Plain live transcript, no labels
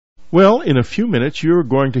Well, in a few minutes, you're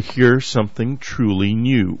going to hear something truly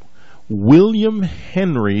new. William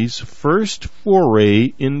Henry's first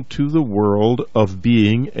foray into the world of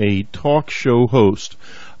being a talk show host.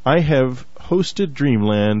 I have hosted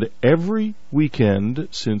Dreamland every weekend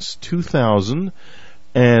since 2000,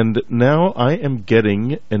 and now I am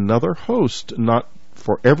getting another host, not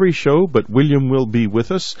for every show, but William will be with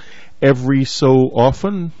us every so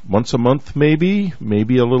often, once a month maybe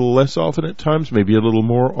a little less often at times, maybe a little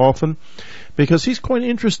more often, because he's quite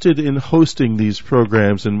interested in hosting these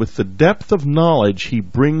programs, and with the depth of knowledge he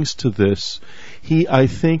brings to this, he, I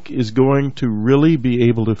think, is going to really be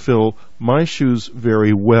able to fill my shoes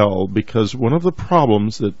very well, because one of the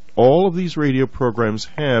problems that all of these radio programs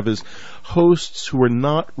have is hosts who are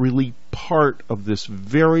not really part of this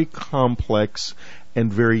very complex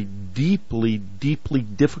and very deeply, deeply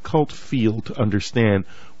difficult field to understand.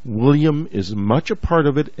 William is much a part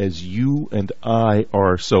of it as you and I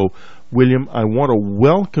are. So, William, I want to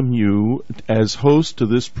welcome you as host to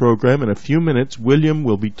this program. In a few minutes, William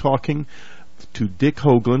will be talking to Dick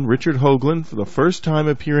Hoagland, Richard Hoagland, for the first time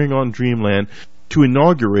appearing on Dreamland, to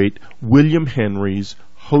inaugurate William Henry's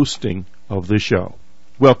hosting of the show.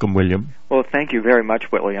 Welcome, William. Well, thank you very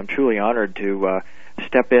much, Whitley. I'm truly honored to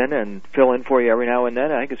step in and fill in for you every now and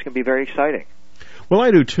then. I think it's going to be very exciting. Well, I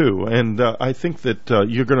do too, and I think that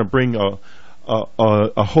you're going to bring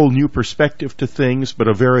a whole new perspective to things, but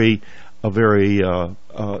a very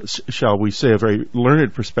shall we say, a very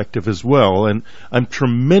learned perspective as well. And I'm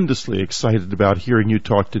tremendously excited about hearing you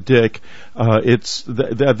talk to Dick.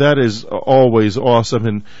 That is always awesome,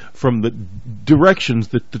 and from the directions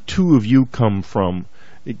that the two of you come from,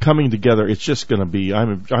 coming together, it's just going to be,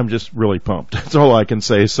 I'm just really pumped. That's all I can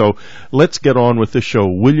say. So let's get on with the show.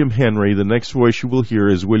 William Henry, the next voice you will hear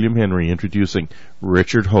is William Henry introducing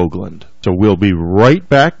Richard Hoagland. So we'll be right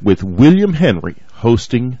back with William Henry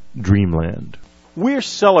hosting Dreamland. We're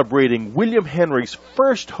celebrating William Henry's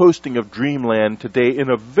first hosting of Dreamland today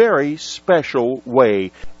in a very special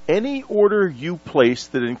way. Any order you place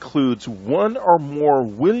that includes one or more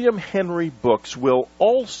William Henry books will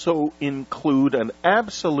also include an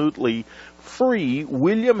absolutely free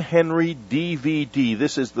William Henry DVD.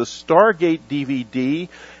 This is the Stargate DVD,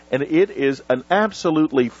 and it is an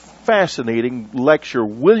absolutely fascinating lecture.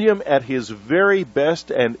 William at his very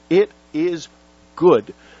best, and it is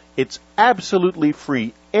good. It's absolutely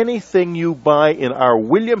free. Anything you buy in our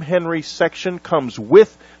William Henry section comes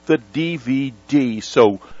with the DVD.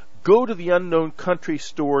 So go to the Unknown Country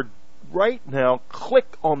store right now, click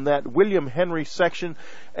on that William Henry section,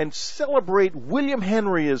 and celebrate William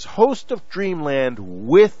Henry as host of Dreamland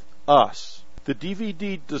with us. The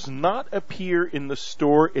DVD does not appear in the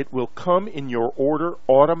store. It will come in your order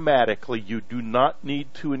automatically. You do not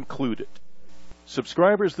need to include it.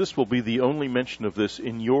 Subscribers, this will be the only mention of this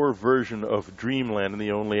in your version of Dreamland and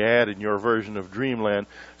the only ad in your version of Dreamland.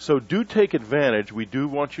 So do take advantage. We do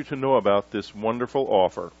want you to know about this wonderful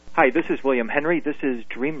offer. Hi, this is William Henry. This is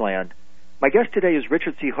Dreamland. My guest today is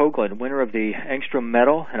Richard C. Hoagland, winner of the Angstrom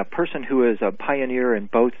Medal, and a person who is a pioneer in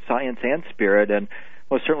both science and spirit, and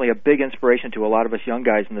most certainly a big inspiration to a lot of us young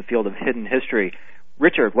guys in the field of hidden history.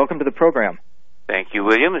 Richard, welcome to the program. Thank you,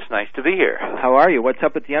 William. It's nice to be here. How are you? What's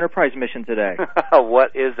up at the Enterprise mission today?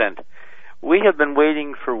 What isn't? We have been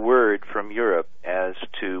waiting for word from Europe as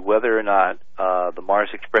to whether or not the Mars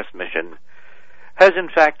Express mission has in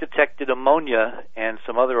fact detected ammonia and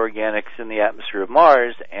some other organics in the atmosphere of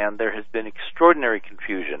Mars, and there has been extraordinary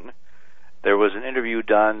confusion. There was an interview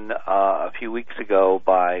done a few weeks ago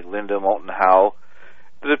by Linda Moulton Howe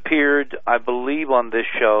that appeared, I believe, on this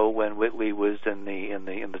show when Whitley was in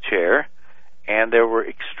the chair. And there were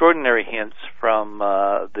extraordinary hints from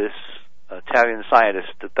this Italian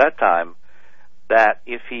scientist at that time that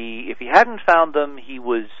if he hadn't found them, he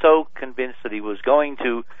was so convinced that he was going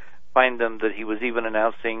to find them that he was even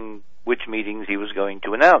announcing which meetings he was going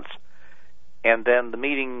to announce. And then the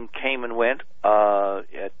meeting came and went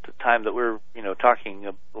at the time that we're talking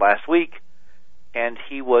last week, and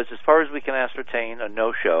he was, as far as we can ascertain, a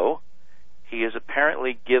no-show. He is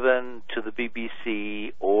apparently given to the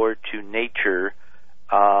BBC or to Nature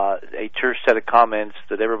a terse set of comments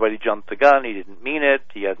that everybody jumped the gun, he didn't mean it,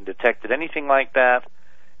 he hadn't detected anything like that,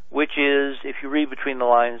 which is, if you read between the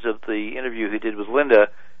lines of the interview he did with Linda,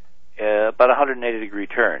 about a 180-degree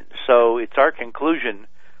turn. So it's our conclusion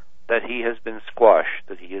that he has been squashed,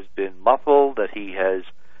 that he has been muffled, that he has,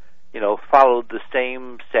 followed the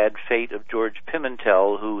same sad fate of George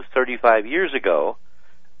Pimentel, who 35 years ago,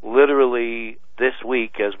 literally this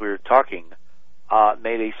week as we were talking,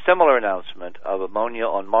 made a similar announcement of ammonia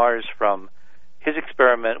on Mars from his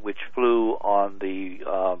experiment, which flew on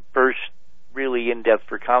the first really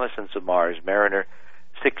in-depth reconnaissance of Mars, Mariner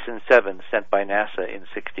 6 and 7, sent by NASA in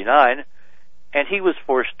 '69, and he was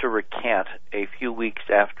forced to recant a few weeks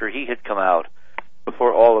after he had come out,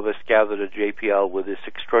 before all of us gathered at JPL with this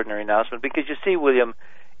extraordinary announcement. Because you see, William,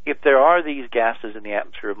 if there are these gases in the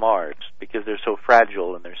atmosphere of Mars, because they're so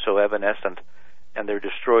fragile and they're so evanescent and they're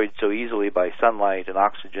destroyed so easily by sunlight and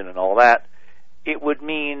oxygen and all that, it would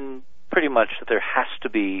mean pretty much that there has to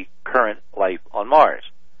be current life on Mars.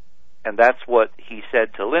 And that's what he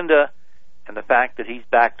said to Linda, and the fact that he's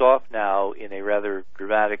backed off now in a rather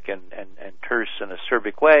dramatic and terse and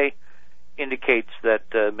acerbic way indicates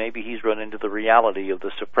that maybe he's run into the reality of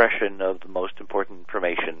the suppression of the most important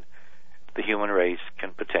information the human race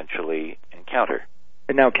can potentially encounter.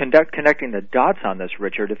 And now, connecting the dots on this,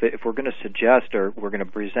 Richard, if we're going to suggest or we're going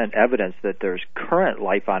to present evidence that there's current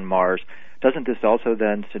life on Mars, doesn't this also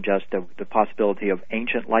then suggest the possibility of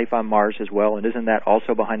ancient life on Mars as well? And isn't that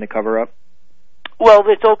also behind the cover-up? Well,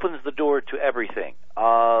 this opens the door to everything.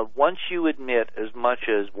 Once you admit as much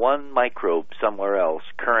as one microbe somewhere else,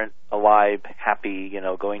 current, alive, happy,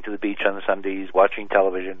 going to the beach on Sundays, watching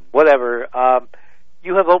television, whatever,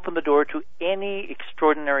 you have opened the door to any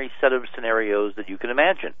extraordinary set of scenarios that you can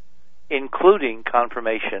imagine, including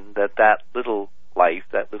confirmation that that little life,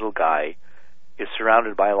 that little guy, is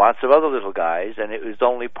surrounded by lots of other little guys, and it is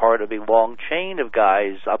only part of a long chain of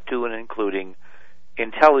guys up to and including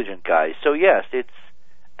intelligent guys. So yes,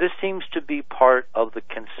 this seems to be part of the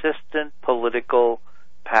consistent political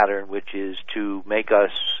pattern, which is to make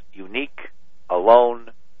us unique, alone,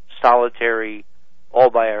 solitary, all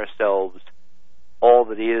by ourselves, all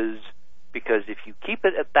that is, because if you keep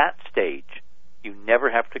it at that stage, you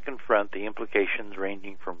never have to confront the implications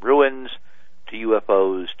ranging from ruins to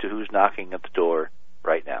UFOs to who's knocking at the door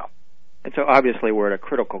right now. And so obviously we're at a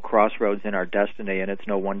critical crossroads in our destiny, and it's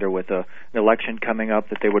no wonder with an election coming up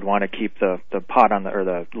that they would want to keep the pot on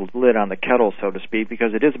the lid on the kettle, so to speak,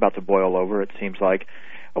 because it is about to boil over, it seems like.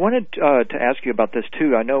 I wanted to ask you about this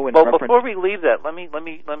too. I know before we leave that, let me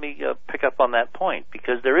pick up on that point,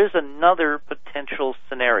 because there is another potential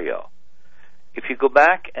scenario. If you go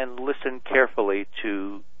back and listen carefully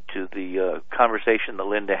to the conversation that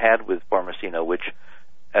Linda had with Formasino, which,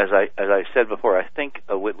 as I said before, I think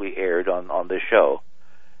Whitley aired on this show,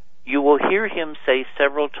 you will hear him say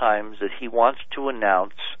several times that he wants to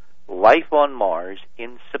announce life on Mars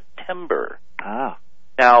in September.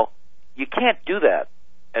 Now, you can't do that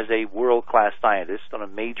as a world-class scientist on a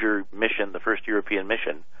major mission, the first European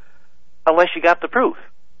mission, unless you got the proof.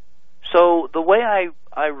 So the way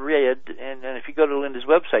I read, and if you go to Linda's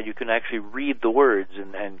website, you can actually read the words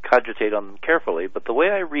and cogitate on them carefully, but the way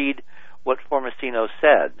I read what Formasino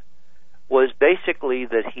said was basically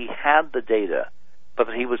that he had the data, but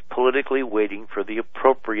that he was politically waiting for the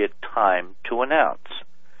appropriate time to announce.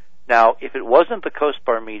 Now, if it wasn't the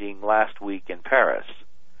COSPAR meeting last week in Paris,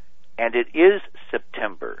 and it is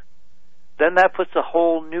September, then that puts a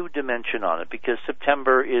whole new dimension on it, because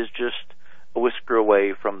September is just a whisker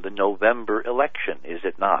away from the November election, is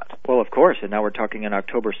it not? Well, of course, and now we're talking an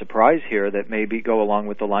October surprise here that maybe go along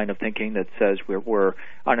with the line of thinking that says we're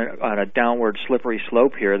on a downward slippery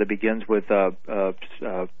slope here that begins with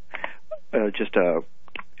just a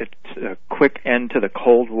quick end to the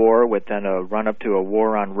Cold War with then a run-up to a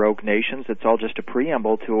war on rogue nations. It's all just a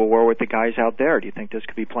preamble to a war with the guys out there. Do you think this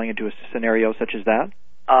could be playing into a scenario such as that?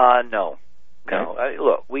 No. Okay. No.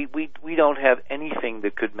 Look, we don't have anything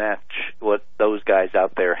that could match what those guys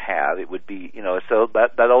out there have. It would be, so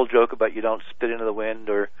that old joke about you don't spit into the wind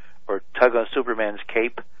or tug on Superman's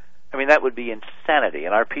cape, I mean, that would be insanity.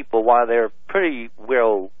 And our people, while they're pretty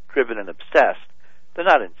well-driven and obsessed, they're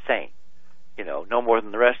not insane. No more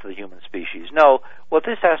than the rest of the human species. No, what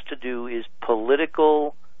this has to do is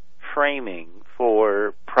political framing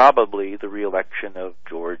for probably the re-election of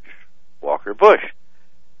George Walker Bush.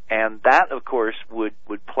 And that, of course, would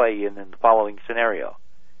play in the following scenario.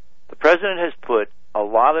 The president has put a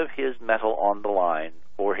lot of his metal on the line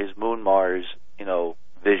for his Moon-Mars,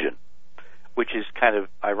 vision, which is kind of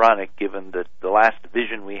ironic given that the last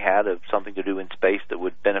vision we had of something to do in space that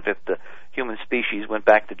would benefit the human species went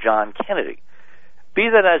back to John Kennedy. Be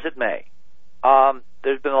that as it may,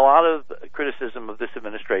 there's been a lot of criticism of this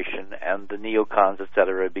administration and the neocons,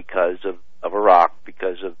 etc., because of Iraq,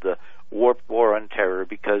 because of the warped war on terror,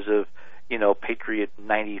 because of Patriot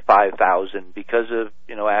 95,000, because of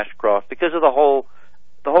Ashcroft, because of the whole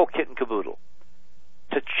kit and caboodle.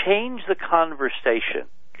 To change the conversation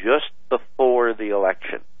just before the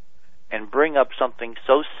election and bring up something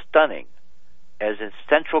so stunning as a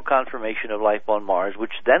central confirmation of life on Mars,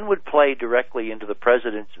 which then would play directly into the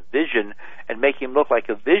president's vision and make him look like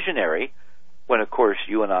a visionary, when, of course,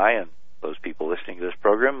 you and I and those people listening to this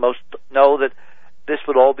program, most know that this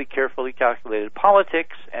would all be carefully calculated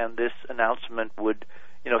politics, and this announcement would,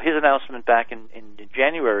 his announcement back in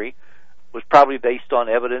January was probably based on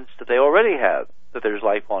evidence that they already have that there's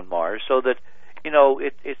life on Mars, so that,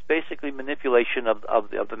 it's basically manipulation of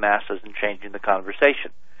the masses and changing the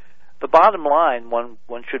conversation. The bottom line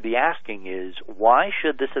one should be asking is, why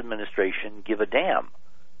should this administration give a damn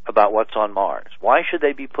about what's on Mars? Why should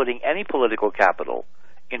they be putting any political capital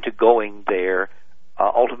into going there,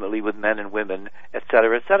 ultimately with men and women, et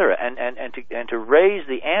cetera, and to raise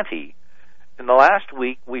the ante? In the last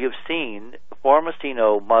week, we have seen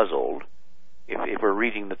Formosino muzzled, if we're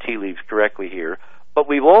reading the tea leaves correctly here, but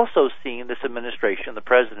we've also seen this administration, the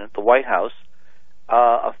president, the White House,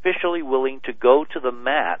 officially willing to go to the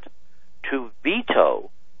mat to veto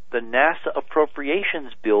the NASA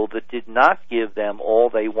appropriations bill that did not give them all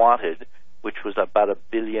they wanted, which was about $1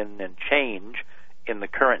 billion and change in the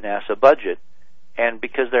current NASA budget. And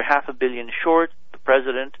because they're $500 million short, the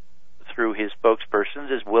president, through his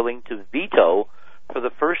spokespersons, is willing to veto, for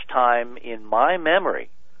the first time in my memory,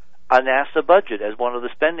 a NASA budget as one of the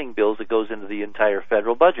spending bills that goes into the entire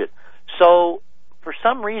federal budget. So, for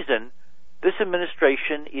some reason, this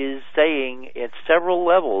administration is saying at several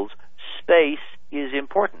levels space is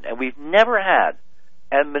important. And we've never had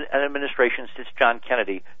an administration since John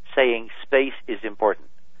Kennedy saying space is important.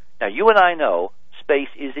 Now, you and I know space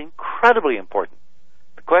is incredibly important.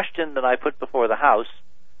 The question that I put before the House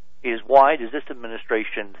is, why does this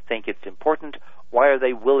administration think it's important? Why are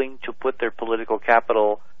they willing to put their political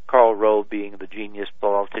capital, Karl Rove being the genius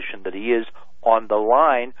politician that he is, on the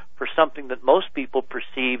line for something that most people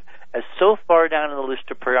perceive as so far down in the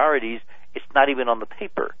list of priorities it's not even on the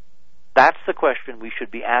paper? That's the question we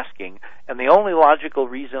should be asking, and the only logical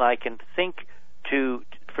reason I can think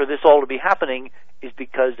for this all to be happening is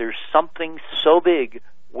because there's something so big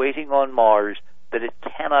waiting on Mars that it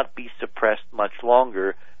cannot be suppressed much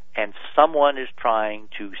longer, and someone is trying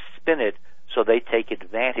to spin it so they take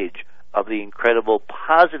advantage of the incredible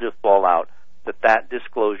positive fallout that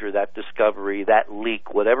disclosure, that discovery, that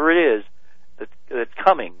leak, whatever it is that's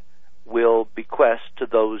coming, will bequest to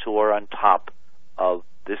those who are on top of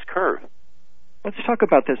this curve. Let's talk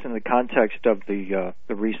about this in the context of the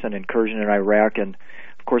recent incursion in Iraq, and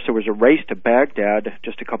of course there was a race to Baghdad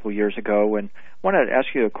just a couple of years ago. And I wanted to ask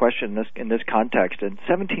you a question in this context. In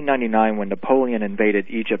 1799, when Napoleon invaded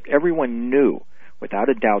Egypt, everyone knew without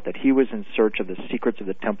a doubt that he was in search of the secrets of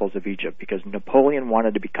the temples of Egypt, because Napoleon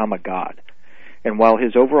wanted to become a god. And while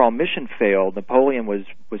his overall mission failed, Napoleon was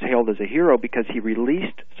hailed as a hero because he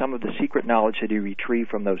released some of the secret knowledge that he retrieved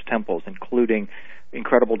from those temples, including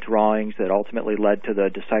incredible drawings that ultimately led to the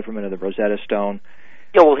decipherment of the Rosetta Stone.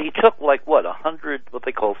 Yeah, well, he took 100 what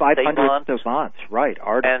they call 500 savants, right?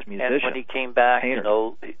 Artists, musicians. And when he came back, painters.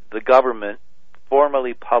 The government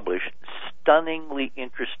formally published stunningly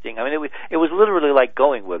interesting. I mean, it was literally like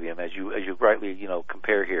going, William, as you rightly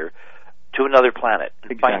compare here, to another planet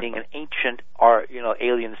and finding an ancient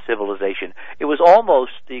alien civilization. It was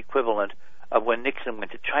almost the equivalent of when Nixon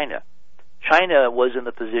went to China. China was in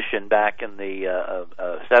the position back in the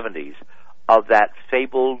 70s of that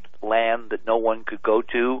fabled land that no one could go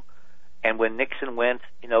to, and when Nixon went,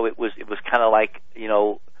 it was kind of like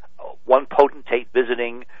one potentate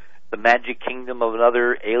visiting the magic kingdom of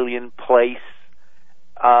another alien place.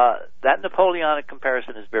 That Napoleonic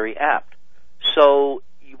comparison is very apt. So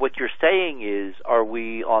what you're saying is, are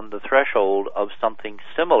we on the threshold of something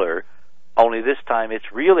similar, only this time it's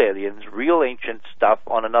real aliens, real ancient stuff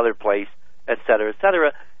on another place, et cetera,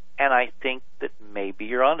 and I think that maybe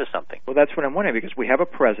you're onto something. Well, that's what I'm wondering, because we have a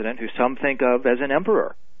president who some think of as an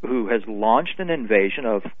emperor, who has launched an invasion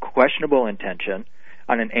of questionable intention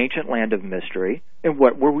on an ancient land of mystery, and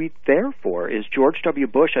what were we there for? Is George W.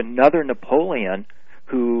 Bush another Napoleon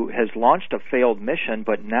who has launched a failed mission,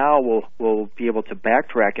 but now will be able to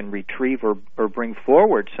backtrack and retrieve or bring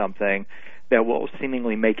forward something that will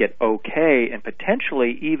seemingly make it okay, and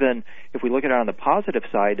potentially even, if we look at it on the positive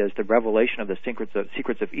side, as the revelation of the secrets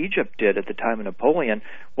of Egypt did at the time of Napoleon,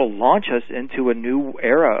 will launch us into a new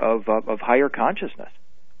era of higher consciousness?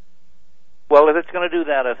 Well, if it's going to do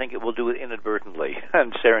that, I think it will do it inadvertently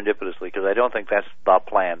and serendipitously, because I don't think that's the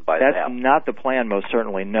plan by them. That's not the plan, most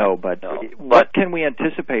certainly, no. But what can we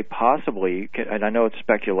anticipate possibly, and I know it's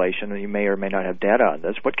speculation, and you may or may not have data on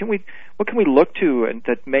this, what can we look to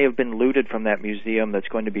that may have been looted from that museum that's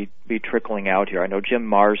going to be trickling out here? I know Jim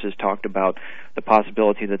Marrs has talked about the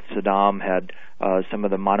possibility that Saddam had some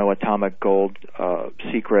of the monoatomic gold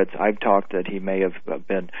secrets. I've talked that he may have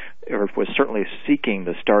been, or was certainly seeking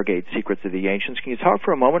the Stargate secrets of the ancients. Can you talk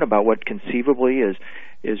for a moment about what conceivably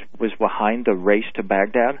was behind the race to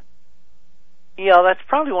Baghdad? Yeah, that's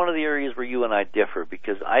probably one of the areas where you and I differ,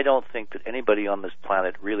 because I don't think that anybody on this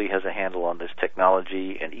planet really has a handle on this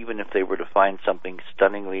technology, and even if they were to find something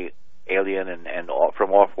stunningly alien and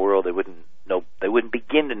from off-world, they wouldn't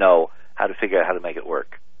begin to know how to figure out how to make it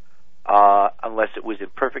work, unless it was in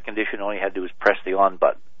perfect condition. All you had to do was press the on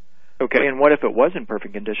button. Okay, and what if it was in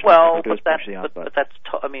perfect condition? Well, but that's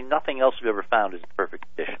I mean, nothing else we've ever found is in perfect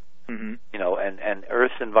condition. Mm-hmm. You know, and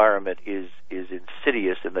Earth's environment is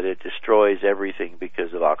insidious in that it destroys everything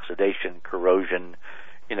because of oxidation, corrosion,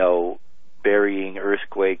 you know, burying,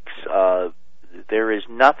 earthquakes. There is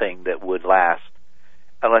nothing that would last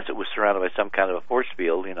unless it was surrounded by some kind of a force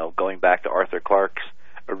field, you know, going back to Arthur Clarke's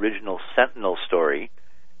original Sentinel story,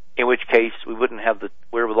 in which case we wouldn't have the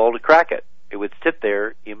wherewithal to crack it. It would sit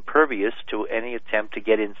there impervious to any attempt to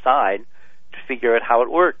get inside to figure out how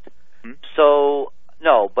it worked. Mm-hmm. So,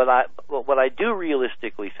 no, but what I do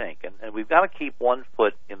realistically think, and we've got to keep one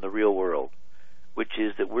foot in the real world, which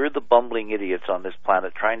is that we're the bumbling idiots on this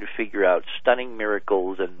planet trying to figure out stunning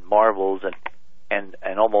miracles and marvels and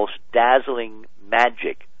almost dazzling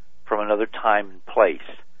magic from another time and place.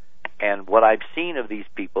 And what I've seen of these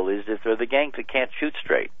people is that they're the gangs that can't shoot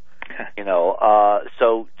straight. You know,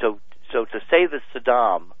 so to say that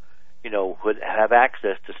Saddam, you know, would have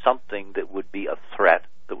access to something that would be a threat,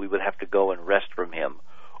 that we would have to go and wrest from him,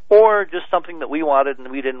 or just something that we wanted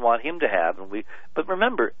and we didn't want him to have, but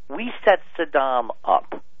remember, we set Saddam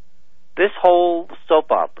up. This whole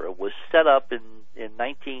soap opera was set up in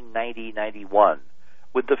 1990-91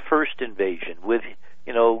 with the first invasion, with,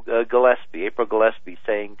 you know, April Gillespie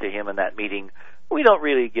saying to him in that meeting, we don't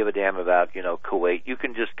really give a damn about, you know, Kuwait. You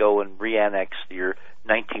can just go and re-annex your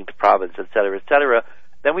 19th province, et cetera, et cetera.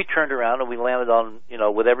 Then we turned around and we landed on, you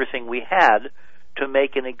know, with everything we had to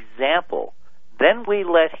make an example. Then we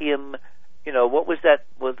let him, you know, was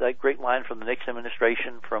that great line from the Nixon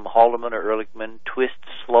administration, from Haldeman or Ehrlichman, twist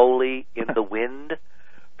slowly in the wind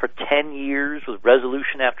for 10 years with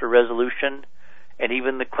resolution after resolution. And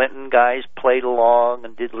even the Clinton guys played along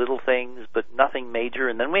and did little things, but nothing major.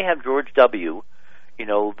 And then we have George W., you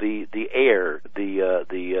know, the heir,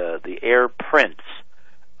 the heir prince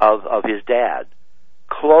of his dad,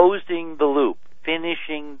 closing the loop,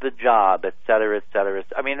 finishing the job, et cetera, et cetera.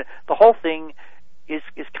 I mean, the whole thing is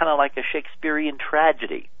kind of like a Shakespearean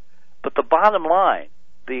tragedy. But the bottom line,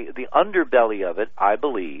 the underbelly of it, I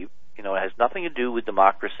believe, you know, it has nothing to do with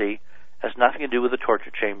democracy, has nothing to do with the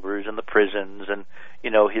torture chambers and the prisons and, you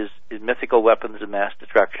know, his mythical weapons of mass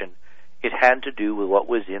destruction. It had to do with what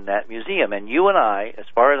was in that museum. And you and I, as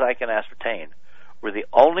far as I can ascertain, were the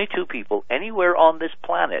only two people anywhere on this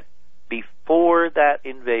planet before that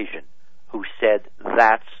invasion who said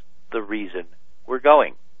that's the reason we're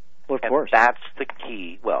going. Well, of and course. That's the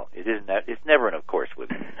key. Well, it isn't. It's never an of course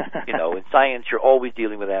with, you know, in science you're always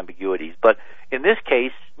dealing with ambiguities. But in this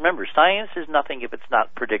case, remember, science is nothing if it's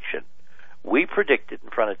not prediction. We predicted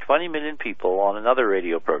in front of 20 million people on another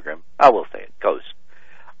radio program, I will say it, Ghost,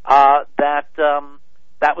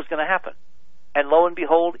 that was going to happen. And lo and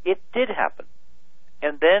behold, it did happen.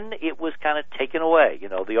 And then it was kind of taken away. You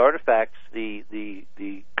know, the artifacts, the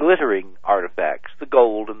glittering artifacts, the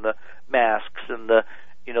gold and the masks and the,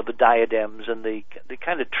 you know, the diadems and the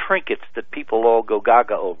kind of trinkets that people all go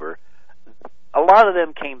gaga over, a lot of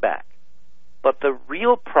them came back. But the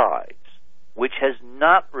real prize, which has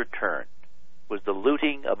not returned, was the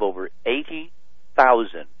looting of over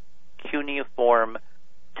 80,000 cuneiform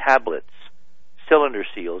tablets, cylinder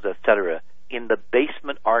seals, etc., in the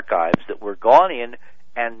basement archives that were gone in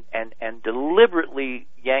and deliberately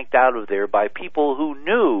yanked out of there by people who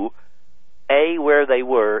knew, A, where they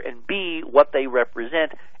were, and B, what they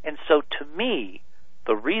represent. And so to me,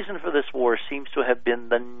 the reason for this war seems to have been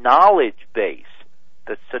the knowledge base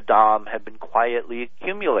that Saddam had been quietly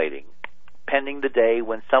accumulating, pending the day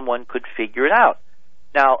when someone could figure it out.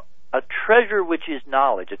 Now, a treasure which is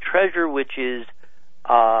knowledge, a treasure which is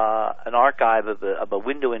an archive of a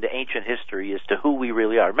window into ancient history as to who we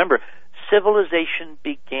really are. Remember, civilization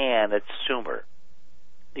began at Sumer.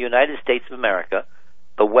 The United States of America,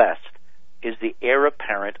 the West, is the heir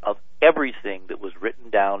apparent of everything that was written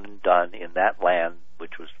down and done in that land,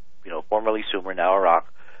 which was, you know, formerly Sumer, now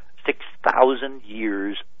Iraq, 6,000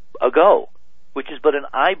 years ago, which is but an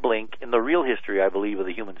eye blink in the real history, I believe, of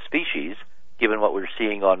the human species, given what we're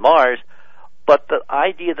seeing on Mars. But the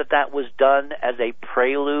idea that that was done as a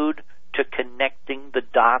prelude to connecting the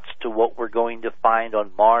dots to what we're going to find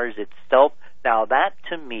on Mars itself, now that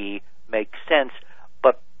to me makes sense.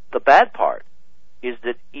 But the bad part is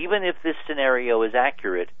that even if this scenario is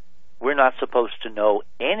accurate, we're not supposed to know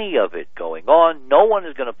any of it going on. No one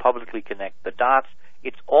is going to publicly connect the dots.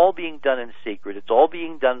 It's all being done in secret. It's all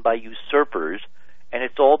being done by usurpers, and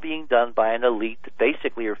it's all being done by an elite that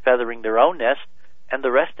basically are feathering their own nest, and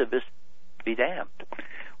the rest of us be damned.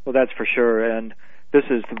 Well, that's for sure, and this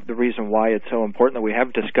is the reason why it's so important that we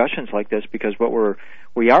have discussions like this, because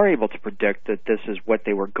we are able to predict that this is what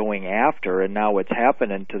they were going after, and now what's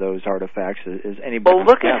happening to those artifacts is anybody. Well,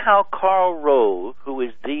 look at how Karl Rove, who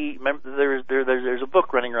is there's a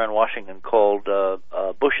book running around Washington called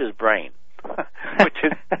Bush's Brain,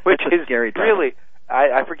 which is really.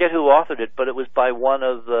 I forget who authored it, but it was by one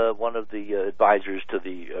of the advisors to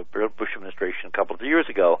the Bush administration a couple of years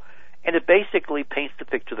ago, and it basically paints the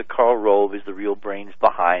picture that Karl Rove is the real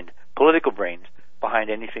political brains behind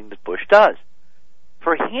anything that Bush does.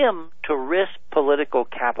 For him to risk political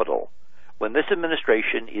capital when this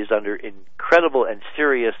administration is under incredible and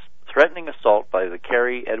serious threatening assault by the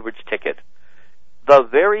Kerry Edwards ticket, the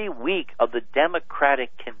very week of the Democratic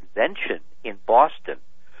convention in Boston,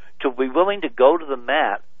 to be willing to go to the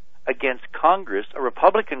mat against Congress, a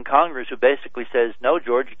Republican Congress who basically says, no,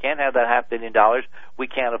 George, you can't have that $500 billion. We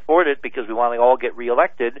can't afford it because we want to all get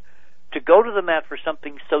reelected. To go to the mat for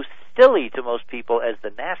something so silly to most people as the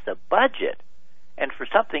NASA budget, and for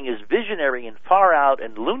something as visionary and far out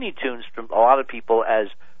and Looney Tunes from a lot of people as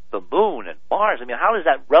the moon and Mars. I mean, how is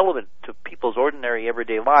that relevant to people's ordinary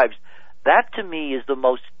everyday lives? That, to me, is the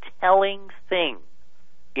most telling thing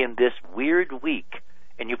in this weird week.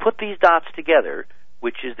 And you put these dots together,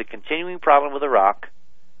 which is the continuing problem with Iraq,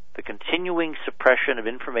 the continuing suppression of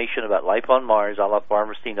information about life on Mars, a la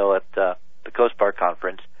Farmasino at the Coast Park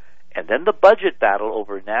Conference, and then the budget battle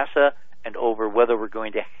over NASA and over whether we're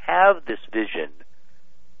going to have this vision.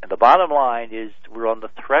 And the bottom line is we're on the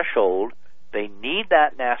threshold. They need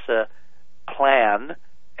that NASA plan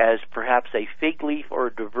as perhaps a fig leaf or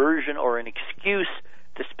a diversion or an excuse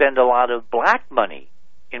to spend a lot of black money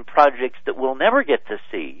in projects that we'll never get to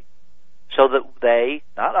see, so that they,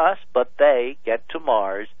 not us, but they, get to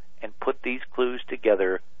Mars and put these clues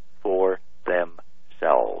together for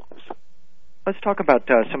themselves. Let's talk about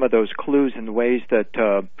some of those clues and the ways that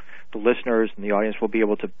the listeners and the audience will be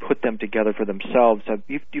able to put them together for themselves.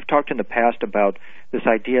 You've talked in the past about this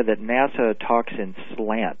idea that NASA talks in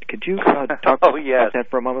slant. Could you talk about that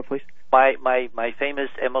for a moment, please? My famous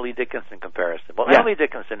Emily Dickinson comparison. Well, yeah. Emily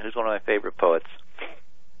Dickinson, who's one of my favorite poets,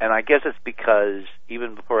 and I guess it's because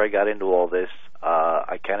even before I got into all this,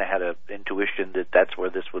 I kind of had an intuition that that's where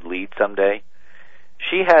this would lead someday.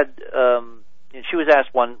 She had, she was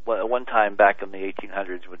asked one time back in the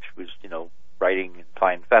 1800s, which was, writing in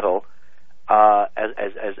fine fettle,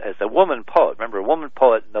 as a woman poet. Remember, a woman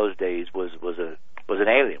poet in those days was an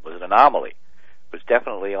alien, was an anomaly. It was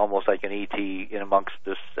definitely almost like an ET in amongst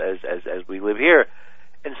us as we live here.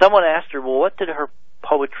 And someone asked her, well, what did her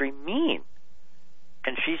poetry mean?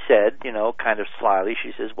 And she said, kind of slyly,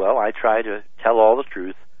 she says, well, I try to tell all the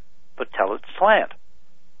truth, but tell it slant.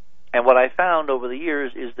 And what I found over the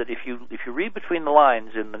years is that if you read between the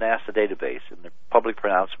lines in the NASA database, in the public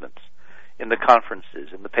pronouncements, in the conferences,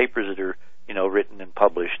 in the papers that are, written and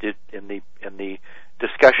published, in the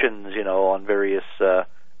discussions, on various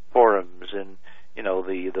forums, and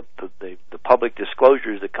the public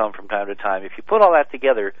disclosures that come from time to time, if you put all that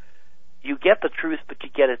together, you get the truth, but you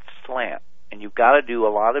get it slant. And you've got to do a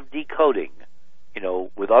lot of decoding,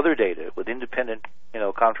 with other data, with independent,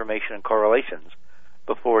 confirmation and correlations,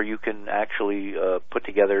 before you can actually put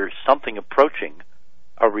together something approaching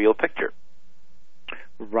a real picture.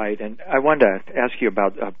 Right, and I wanted to ask you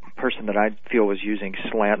about a person that I feel was using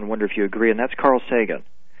slant and wonder if you agree, and that's Carl Sagan.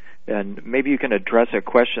 And maybe you can address a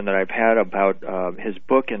question that I've had about his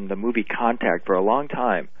book and the movie Contact for a long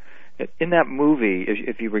time. In that movie,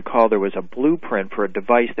 if you recall, there was a blueprint for a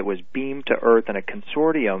device that was beamed to Earth, and a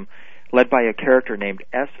consortium led by a character named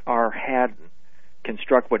S.R. Haddon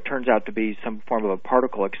construct what turns out to be some form of a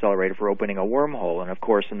particle accelerator for opening a wormhole. And, of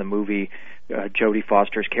course, in the movie, Jodie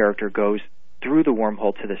Foster's character goes through the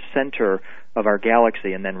wormhole to the center of our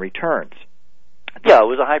galaxy and then returns. Yeah, it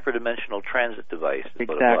was a hyperdimensional transit device.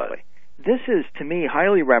 Exactly. This is, to me,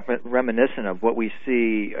 highly reminiscent of what we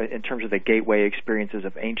see in terms of the gateway experiences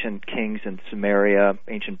of ancient kings in Sumeria,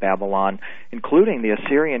 ancient Babylon, including the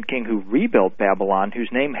Assyrian king who rebuilt Babylon, whose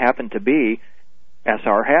name happened to be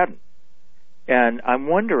S.R. Haddon. And I'm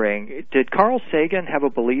wondering, did Carl Sagan have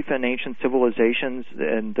a belief in ancient civilizations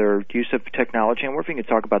and their use of technology? I wonder if you could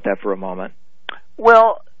talk about that for a moment.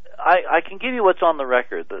 Well, I can give you what's on the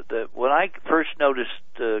record. When I first noticed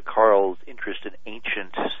Carl's interest in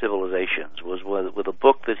ancient civilizations was with a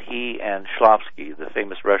book that he and Shklovsky, the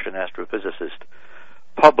famous Russian astrophysicist,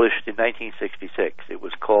 published in 1966. It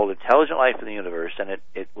was called Intelligent Life in the Universe, and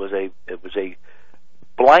it was a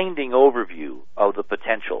blinding overview of the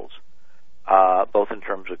potentials, both in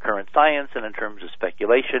terms of current science and in terms of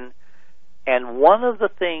speculation. And one of the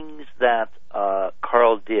things that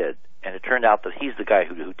Carl did, and it turned out that he's the guy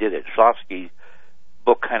who did it. Shklovsky's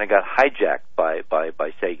book kind of got hijacked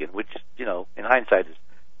by Sagan, which, in hindsight is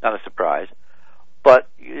not a surprise. But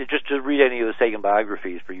just to read any of the Sagan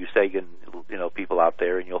biographies for you Sagan, people out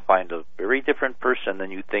there, and you'll find a very different person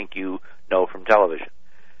than you think you know from television.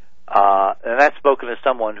 And that's spoken as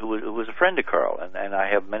someone who was a friend of Carl, and I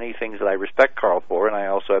have many things that I respect Carl for, and I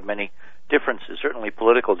also have many differences, certainly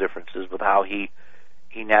political differences, with how he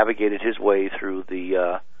navigated his way through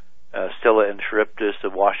the Scylla and Charybdis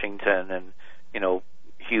of Washington, and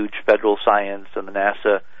huge federal science and the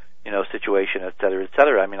NASA situation, et cetera, et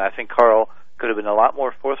cetera. I mean, I think Carl could have been a lot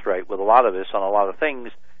more forthright with a lot of this on a lot of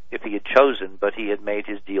things if he had chosen, but he had made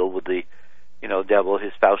his deal with the devil,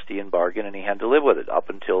 his Faustian bargain, and he had to live with it up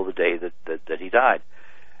until the day that he died.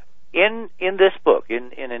 In this book,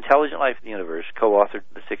 in Intelligent Life in the Universe, co-authored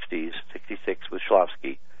in the 60s, 66 with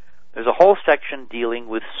Shklovsky, there's a whole section dealing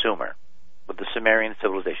with Sumer, with the Sumerian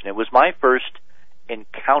civilization. It was my first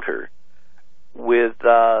encounter with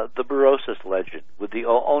the Berosus legend, with the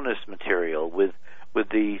Oonus material, with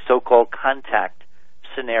the so-called contact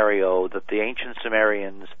scenario that the ancient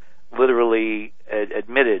Sumerians literally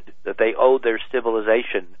admitted that they owed their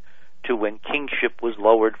civilization to when kingship was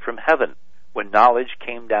lowered from heaven, when knowledge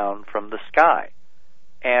came down from the sky.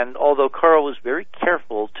 And although Carl was very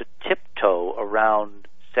careful to tiptoe around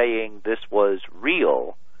saying this was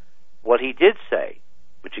real, what he did say,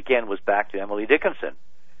 which again was back to Emily Dickinson,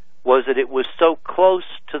 was that it was so close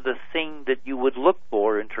to the thing that you would look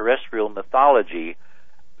for in terrestrial mythology,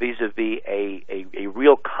 vis-a-vis a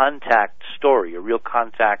real contact story, a real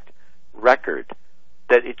contact record,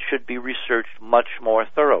 that it should be researched much more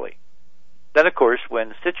thoroughly. Then, of course,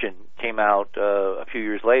 when Sitchin came out a few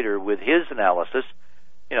years later with his analysis,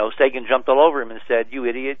 Sagan jumped all over him and said, "You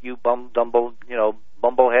idiot, you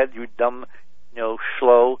bumblehead, you dumb,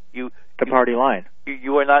 schlo, the party line.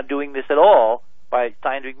 You are not doing this at all by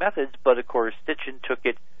scientific methods." But of course, Sitchin took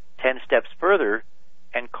it 10 steps further,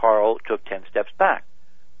 and Carl took 10 steps back.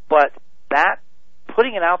 But that,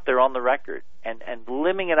 putting it out there on the record and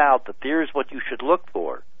limbing it out that here's what you should look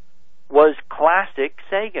for, was classic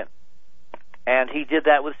Sagan. And he did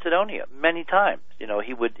that with Cydonia many times.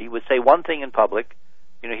 He would say one thing in public,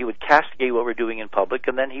 he would castigate what we're doing in public,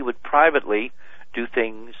 and then he would privately do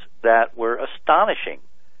things that were astonishing,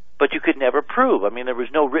 but you could never prove. I mean, there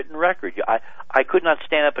was no written record. I could not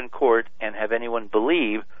stand up in court and have anyone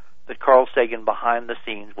believe that Carl Sagan behind the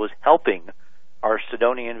scenes was helping our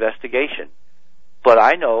Cydonia investigation. But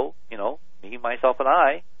I know, me, myself, and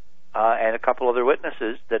I, and a couple other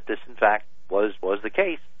witnesses, that this, in fact, was the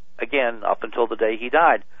case, again, up until the day he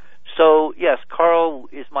died. So, yes, Carl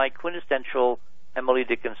is my quintessential Emily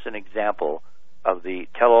Dickinson example of the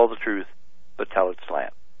tell all the truth, but tell it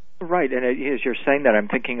slant. Right, and as you're saying that, I'm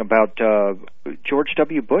thinking about George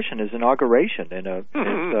W. Bush and his inauguration. In a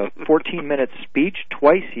 14-minute speech,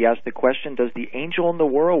 twice he asked the question, does the angel in the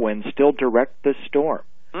whirlwind still direct this storm?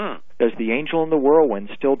 Does the angel in the whirlwind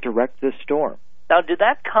still direct this storm? Now, did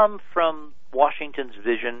that come from Washington's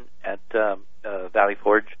vision at Valley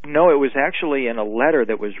Forge? No, it was actually in a letter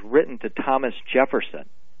that was written to Thomas Jefferson.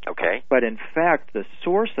 Okay. But in fact, the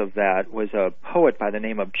source of that was a poet by the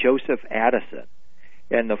name of Joseph Addison.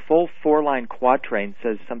 And the full 4-line quatrain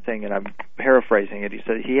says something, and I'm paraphrasing it. He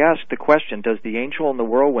said, he asked the question, does the angel in the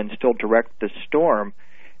whirlwind still direct the storm?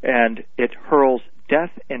 And it hurls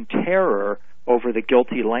death and terror over the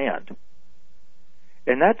guilty land.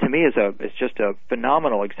 And that, to me, is just a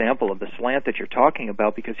phenomenal example of the slant that you're talking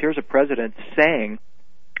about, because here's a president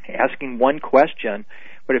asking one question,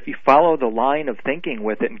 but if you follow the line of thinking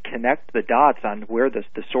with it and connect the dots on where the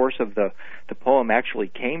source of the poem actually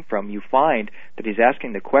came from, you find that he's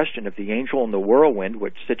asking the question of the angel in the whirlwind,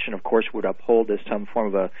 which Sitchin, of course, would uphold as some form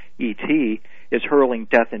of a ET, is hurling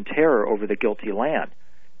death and terror over the guilty land.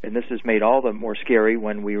 And this is made all the more scary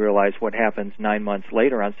when we realize what happens 9 months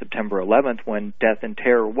later on September 11th when death and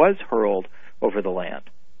terror was hurled over the land.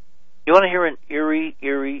 You want to hear an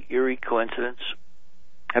eerie coincidence?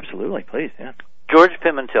 Absolutely, please, yeah. George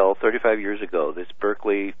Pimentel, 35 years ago, this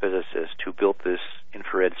Berkeley physicist who built this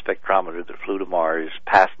infrared spectrometer that flew to Mars,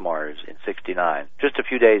 past Mars in '69, just a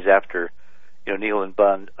few days after Neil and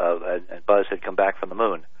Buzz had come back from the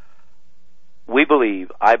moon.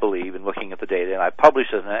 I believe, in looking at the data, and I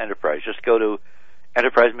published it in Enterprise. Just go to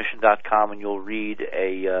enterprisemission.com and you'll read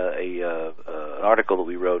an article that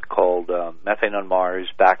we wrote called "Methane on Mars: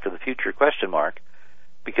 Back to the Future?" ?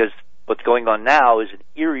 Because what's going on now is an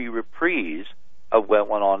eerie reprise of what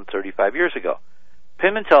went on 35 years ago.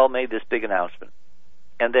 Pimentel made this big announcement,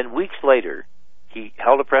 and then weeks later, he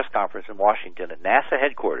held a press conference in Washington at NASA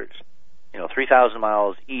headquarters, 3,000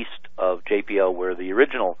 miles east of JPL, where the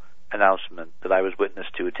original announcement that I was witness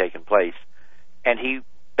to had taken place, and he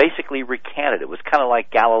basically recanted. It was kind of like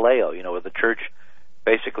Galileo, where the church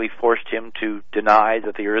basically forced him to deny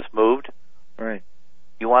that the Earth moved. Right.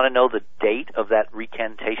 You want to know the date of that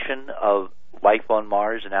recantation of life on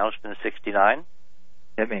Mars announced in '69?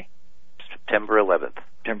 Hit me. September 11th.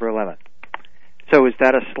 September 11th. So is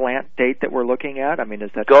that a slant date that we're looking at? I mean,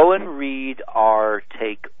 is that... Go and read our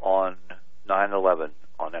take on 9/11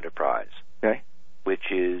 on Enterprise. Okay.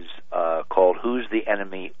 Which is called Who's the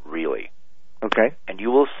Enemy Really? Okay. And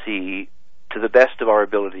you will see, to the best of our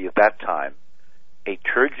ability at that time, a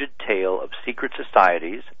turgid tale of secret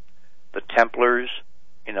societies, the Templars,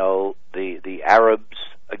 the Arabs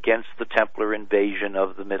against the Templar invasion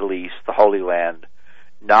of the Middle East, the Holy Land,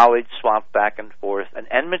 knowledge swapped back and forth, an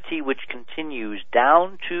enmity which continues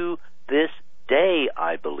down to this day,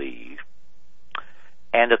 I believe.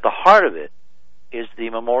 And at the heart of it is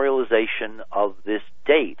the memorialization of this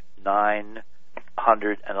date,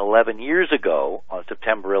 911 years ago, on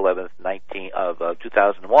September 11th,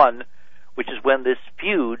 2001, which is when this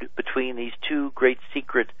feud between these two great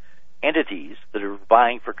secret entities that are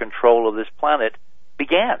vying for control of this planet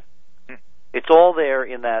began. It's all there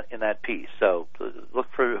in that piece. So look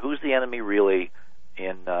for Who's the Enemy Really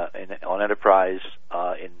on Enterprise.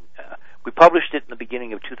 We published it in the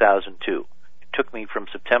beginning of 2002. It took me from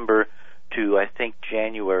September to, I think,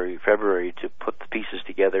 January, February to put the pieces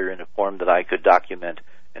together in a form that I could document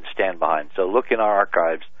and stand behind. So look in our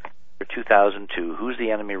archives for 2002, Who's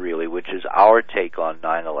the Enemy Really, which is our take on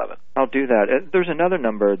 9/11. I'll do that. There's another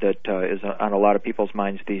number that is on a lot of people's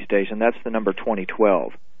minds these days, and that's the number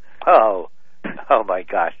 2012. Oh my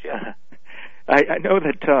gosh, yeah. I know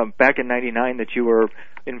that back in '99 that you were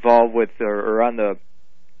involved with, or on the,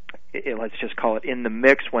 let's just call it, in the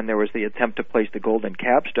mix when there was the attempt to place the golden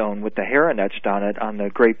capstone with the heron etched on it on the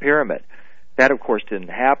Great Pyramid. That, of course, didn't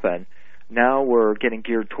happen. Now we're getting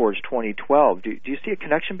geared towards 2012. Do you see a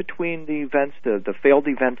connection between the events, the failed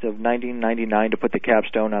events of 1999 to put the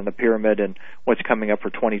capstone on the pyramid, and what's coming up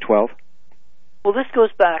for 2012? Well, this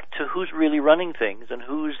goes back to who's really running things and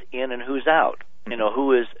who's in and who's out.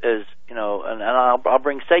 Who is and I'll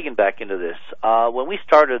bring Sagan back into this. When we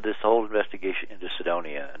started this whole investigation into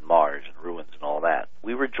Cydonia and Mars and ruins and all that,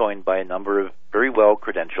 we were joined by a number of very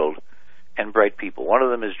well-credentialed and bright people. One of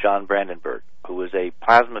them is John Brandenburg, who was a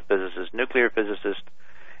plasma physicist, nuclear physicist.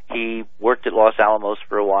 He worked at Los Alamos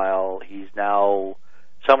for a while. He's now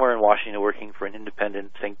somewhere in Washington working for an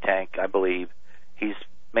independent think tank, I believe. He's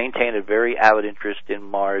maintained a very avid interest in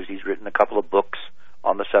Mars. He's written a couple of books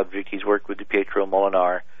on the subject. He's worked with DiPietro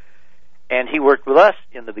Molinar. And he worked with us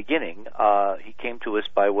in the beginning. He came to us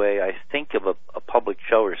by way, I think, of a public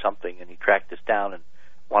show or something, and he tracked us down and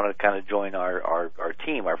wanted to kind of join our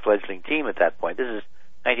team, our fledgling team at that point. This is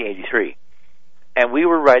 1983. And we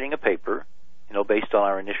were writing a paper, based on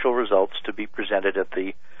our initial results to be presented at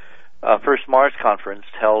the first Mars conference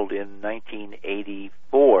held in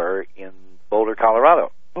 1984 in Boulder,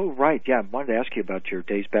 Colorado. Oh, right, yeah. I wanted to ask you about your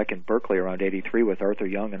days back in Berkeley around 83 with Arthur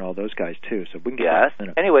Young and all those guys, too. So we can get yes. that in a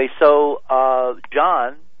minute. Anyway, so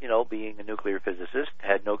John, being a nuclear physicist,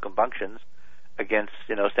 had no compunctions against,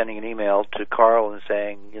 sending an email to Carl and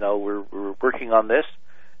saying, we're working on this.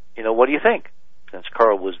 What do you think? Since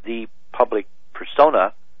Carl was the public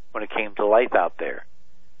persona when it came to life out there.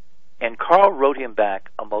 And Carl wrote him back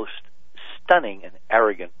a most stunning and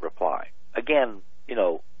arrogant reply. Again,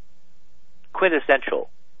 quintessential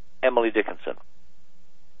Emily Dickinson.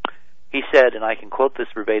 He said, and I can quote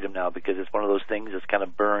this verbatim now because it's one of those things that's kind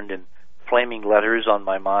of burned in flaming letters on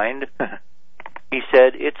my mind. He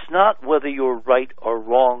said, "It's not whether you're right or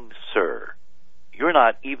wrong, sir. You're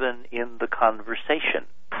not even in the conversation."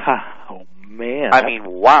 Oh, man. I mean,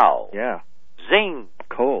 wow. Yeah. Zing.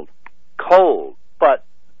 Cold, but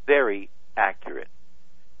very accurate.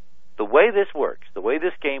 The way this works, the way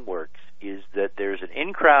this game works, is that there's an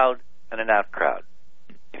in crowd and an out crowd.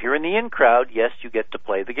 If you're in the in crowd, yes, you get to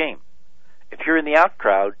play the game. If you're in the out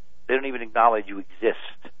crowd, they don't even acknowledge you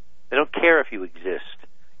exist. They don't care if you exist.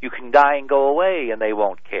 You can die and go away, and they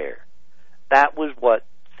won't care. That was what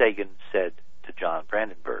Sagan said to John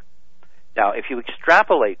Brandenburg. Now, if you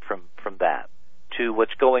extrapolate from that to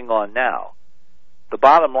what's going on now, the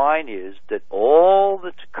bottom line is that all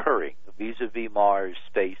that's occurring vis-a-vis Mars,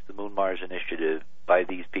 space, the Moon-Mars Initiative by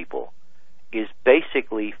these people is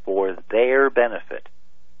basically for their benefit.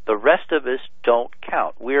 The rest of us don't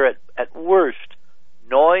count. We're at worst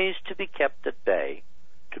noise to be kept at bay,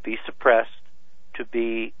 to be suppressed, to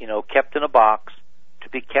be kept in a box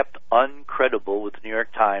be kept uncredible with the New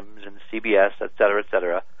York Times and CBS, et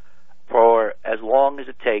cetera, for as long as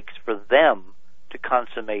it takes for them to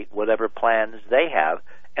consummate whatever plans they have.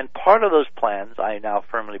 And part of those plans, I now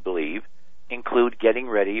firmly believe, include getting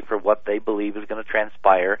ready for what they believe is going to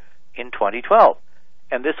transpire in 2012.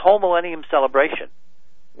 And this whole Millennium celebration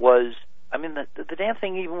was, I mean, the damn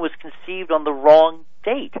thing even was conceived on the wrong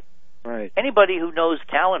date. Right. Anybody who knows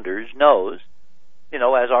calendars knows, you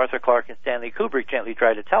know, as Arthur Clarke and Stanley Kubrick gently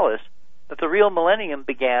tried to tell us, that the real millennium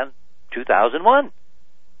began 2001.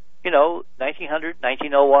 You know, 1900,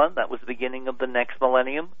 1901, that was the beginning of the next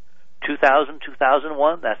millennium. 2000,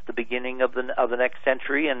 2001, that's the beginning of the next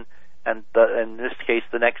century, and in this case,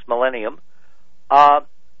 the next millennium.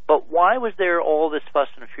 But why was there all this fuss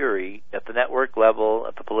and fury at the network level,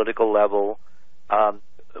 at the political level,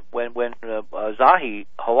 when Zahi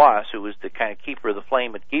Hawass, who was the kind of keeper of the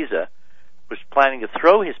flame at Giza, was planning to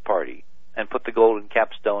throw his party and put the golden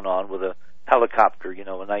capstone on with a helicopter, you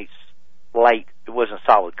know, a nice light. It wasn't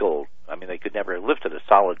solid gold. I mean, they could never have lifted a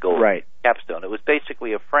solid gold capstone. It was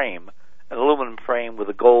basically a frame, an aluminum frame with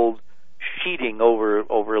a gold sheeting over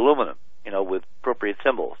aluminum, you know, with appropriate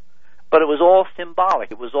symbols. But it was all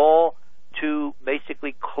symbolic. It was all to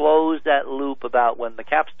basically close that loop about when the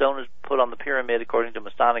capstone is put on the pyramid according to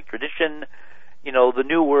Masonic tradition, you know, the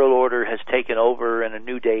New World Order has taken over and a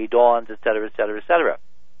new day dawns, et cetera, et cetera, et cetera.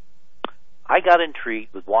 I got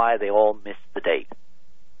intrigued with why they all missed the date.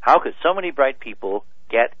 How could so many bright people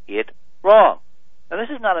get it wrong? Now, this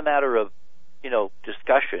is not a matter of, you know,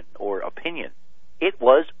 discussion or opinion. It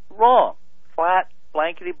was wrong. Flat,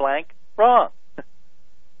 blankety blank, wrong.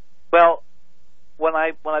 Well, when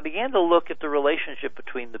I began to look at the relationship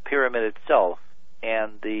between the pyramid itself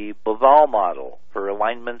and the Boval model for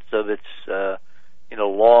alignments of its, you know,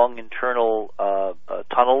 long internal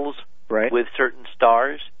tunnels with certain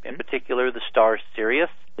stars, in particular the star Sirius,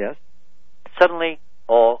 suddenly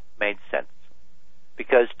all made sense.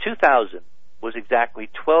 Because 2000 was exactly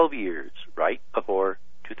 12 years right before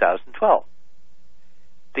 2012.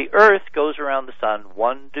 The Earth goes around the Sun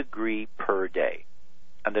 1 degree per day.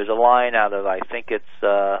 And there's a line out of, I think it's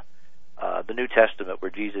the New Testament,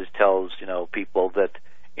 where Jesus tells, you know, people that,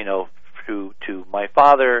 you know, to my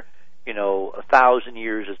Father, you know, 1,000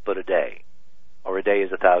 years is but a day, or a day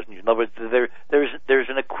is 1,000 years. In other words, there's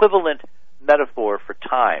an equivalent metaphor for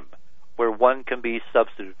time where one can be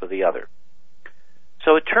substituted for the other.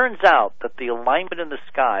 So it turns out that the alignment in the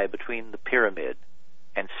sky between the pyramid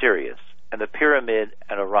and Sirius and the pyramid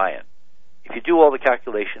and Orion, if you do all the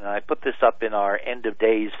calculation, and I put this up in our End of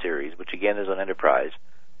Days series, which again is on Enterprise,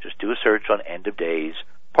 just do a search on End of Days,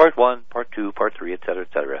 Part 1, Part 2, Part 3, et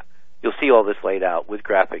cetera, you'll see all this laid out with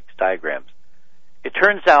graphics, diagrams. It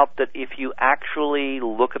turns out that if you actually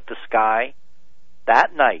look at the sky,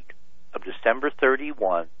 that night of December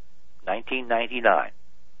 31, 1999,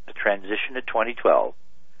 the transition to 2012,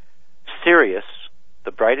 Sirius,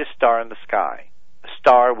 the brightest star in the sky, a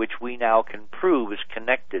star which we now can prove is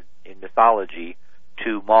connected in mythology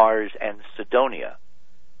to Mars and Sidonia.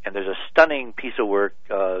 And there's a stunning piece of work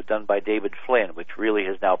done by David Flynn, which really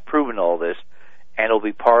has now proven all this, and it'll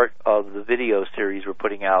be part of the video series we're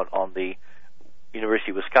putting out on the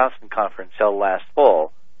University of Wisconsin conference held last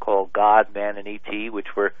fall, called God, Man, and E.T., which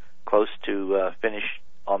we're close to finish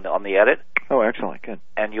on the edit. Oh, excellent. Good.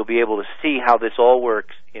 And you'll be able to see how this all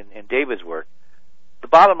works in David's work. The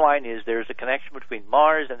bottom line is there's a connection between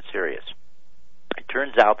Mars and Sirius. It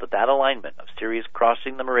turns out that alignment of Sirius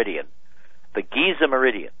crossing the meridian, the Giza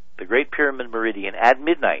meridian, the Great Pyramid meridian, at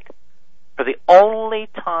midnight, for the only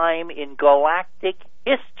time in galactic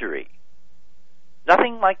history,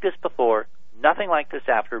 nothing like this before, nothing like this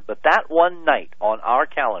after, but that one night on our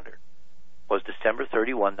calendar was December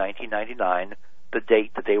 31, 1999, the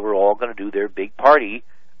date that they were all going to do their big party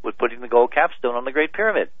with putting the gold capstone on the Great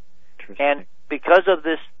Pyramid. And because of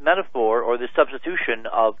this metaphor, or this substitution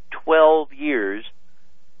of 12 years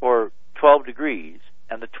or 12 degrees,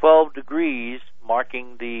 and the 12 degrees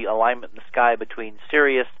marking the alignment in the sky between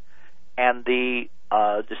Sirius and the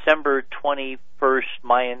December 21st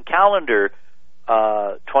Mayan calendar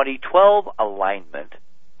 2012 alignment,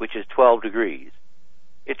 which is 12 degrees,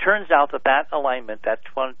 it turns out that alignment, that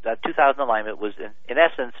 2000 alignment, was in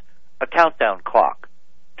essence a countdown clock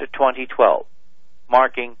to 2012,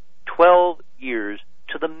 marking 12 years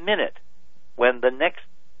to the minute when the next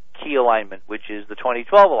key alignment, which is the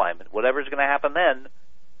 2012 alignment, whatever's going to happen then,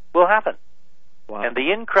 will happen. Wow. And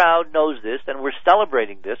the in-crowd knows this, and we're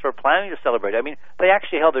celebrating this. We're planning to celebrate. I mean, they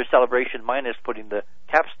actually held their celebration minus putting the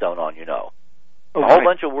capstone on, you know. A whole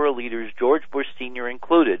bunch of world leaders, George Bush Sr.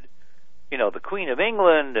 included, you know, the Queen of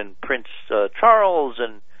England and Prince Charles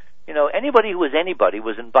and, anybody who was anybody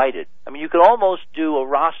was invited. I mean, you could almost do a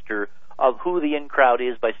roster of who the in-crowd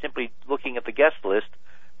is by simply looking at the guest list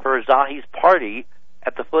for Zahi's party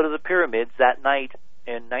at the foot of the pyramids that night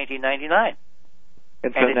in 1999.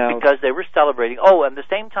 And it's because they were celebrating. Oh, and the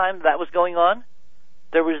same time that was going on,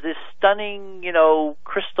 there was this stunning,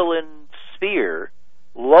 crystalline sphere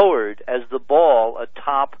lowered as the ball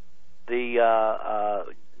atop the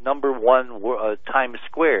number one Times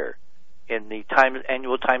Square in the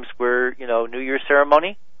annual Times Square, New Year's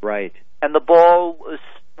ceremony. Right. And the ball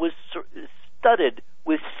was studded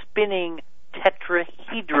with spinning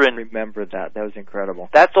tetrahedron. I remember that. That was incredible.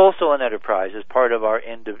 That's also an enterprise as part of our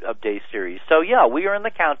end of day series. So, yeah, we are in the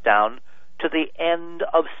countdown to the end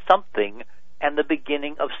of something and the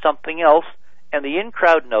beginning of something else, and the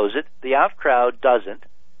in-crowd knows it, the out-crowd doesn't.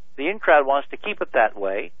 The in-crowd wants to keep it that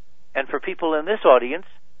way, and for people in this audience,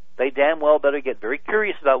 they damn well better get very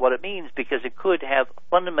curious about what it means, because it could have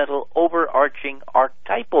fundamental, overarching,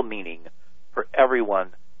 archetypal meaning for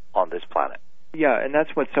everyone on this planet. Yeah, and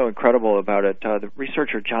that's what's so incredible about it. The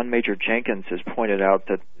researcher John Major Jenkins has pointed out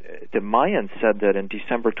that the Mayans said that in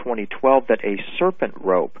December 2012 that a serpent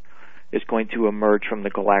rope is going to emerge from the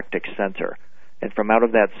galactic center. And from out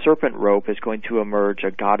of that serpent rope is going to emerge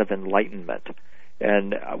a god of enlightenment.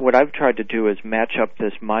 And what I've tried to do is match up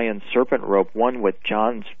this Mayan serpent rope, one with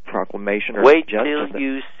John's proclamation. Wait till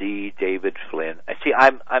you see David Flynn. See,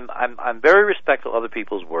 I'm very respectful of other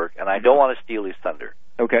people's work, and I don't want to steal his thunder.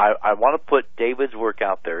 Okay. I want to put David's work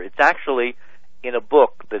out there. It's actually in a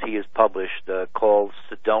book that he has published called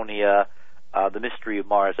Sidonia, The Mystery of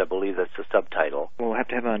Mars. I believe that's the subtitle. We'll have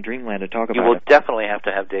to have him on Dreamland to talk about it. You will definitely have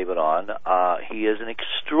to have David on. He is an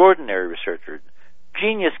extraordinary researcher,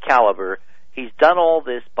 genius caliber. He's done all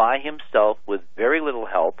this by himself with very little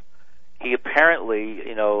help. He apparently,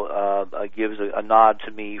 gives a nod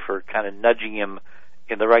to me for kind of nudging him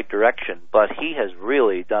in the right direction, but he has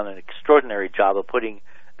really done an extraordinary job of putting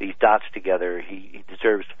these dots together. He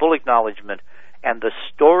deserves full acknowledgement, and the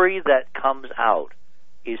story that comes out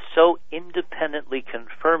is so independently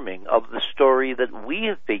confirming of the story that we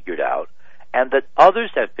have figured out and that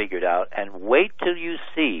others have figured out, and wait till you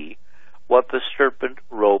see what the serpent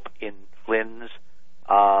rope in Flynn's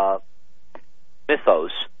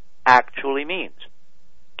mythos actually means.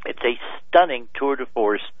 It's a stunning tour de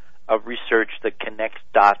force of research that connects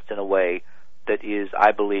dots in a way that is,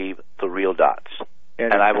 I believe, the real dots.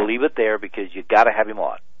 And I will leave it there because you've got to have him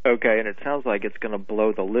on. Okay, and it sounds like it's going to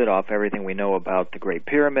blow the lid off everything we know about the Great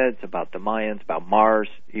Pyramids, about the Mayans, about Mars,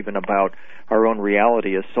 even about our own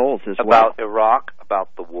reality as souls as well. About Iraq,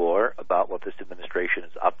 about the war, about what this administration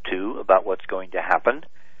is up to, about what's going to happen.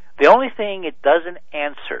 The only thing it doesn't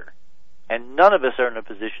answer, and none of us are in a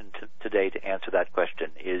position today to answer that question,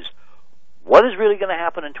 is what is really going to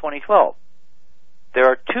happen in 2012? There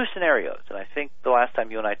are two scenarios, and I think the last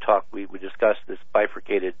time you and I talked, we discussed this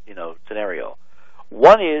bifurcated, scenario.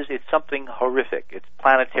 One is it's something horrific. It's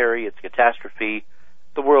planetary. It's catastrophe.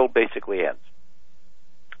 The world basically ends.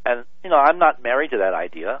 And, I'm not married to that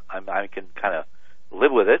idea. I can kind of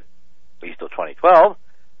live with it, at least till 2012,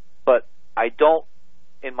 but I don't,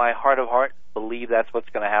 in my heart of heart, believe that's what's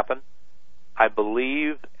going to happen. I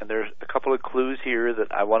believe, and there's a couple of clues here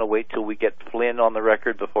that I want to wait till we get Flynn on the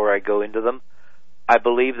record before I go into them. I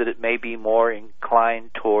believe that it may be more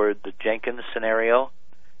inclined toward the Jenkins scenario,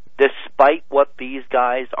 despite what these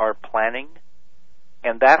guys are planning,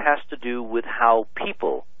 and that has to do with how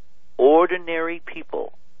people, ordinary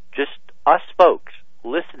people, just us folks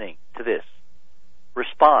listening to this,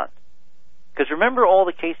 respond. Because remember all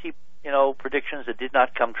the Casey, predictions that did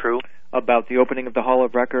not come true? About the opening of the Hall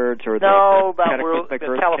of Records or about cataclysmic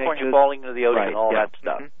California changes. falling into the ocean, Right, all yeah. that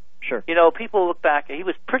stuff. Mm-hmm. Sure. People look back, he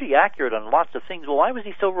was pretty accurate on lots of things. Well, why was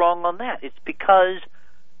he so wrong on that? It's because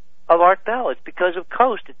of Art Bell. It's because of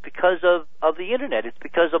Coast. It's because of the Internet. It's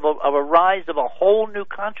because of a rise of a whole new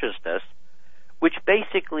consciousness, which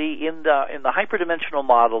basically, in the hyperdimensional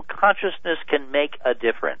model, consciousness can make a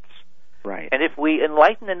difference. Right. And if we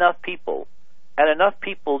enlighten enough people, and enough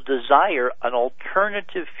people desire an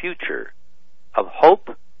alternative future of hope,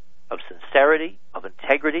 of sincerity, of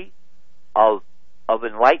integrity, of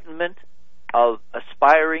enlightenment, of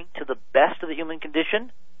aspiring to the best of the human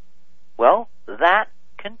condition, well, that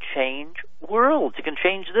can change worlds. It can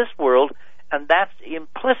change this world, and that's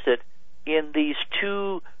implicit in these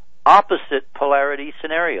two opposite polarity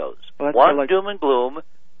scenarios. Well, one doom and gloom,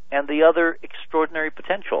 and the other extraordinary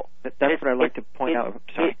potential. That's what I'd like to point out.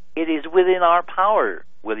 Sorry. It is within our power,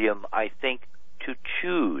 William, I think, to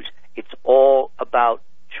choose. It's all about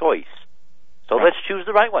choice. So let's choose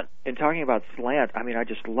the right one. In talking about slant, I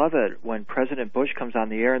just love it when President Bush comes on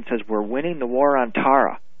the air and says, we're winning the war on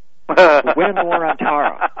Tara. We're winning the war on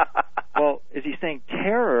Tara. Well, is he saying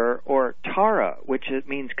terror or Tara, which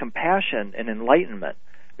means compassion and enlightenment?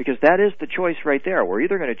 Because that is the choice right there. We're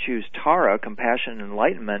either going to choose Tara, compassion and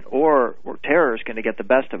enlightenment, or terror is going to get the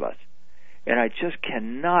best of us. And I just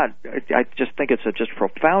cannot, I just think it's a just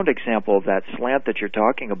profound example of that slant that you're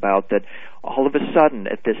talking about, that all of a sudden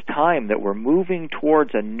at this time that we're moving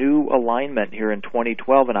towards a new alignment here in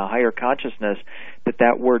 2012 and a higher consciousness,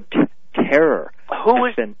 that word terror. Who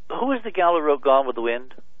is the gal who wrote Gone with the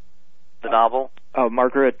Wind, the novel?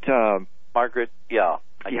 Margaret. Margaret, yeah.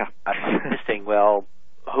 Yeah. I'm missing, well,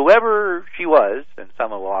 whoever she was, and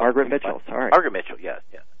someone will... Margaret Mitchell, sorry. Margaret Mitchell, yes.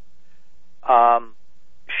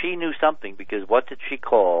 She knew something, because what did she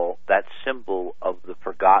call that symbol of the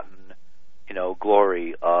forgotten,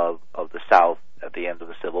 glory of the South at the end of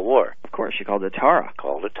the Civil War? Of course, she called it Tara.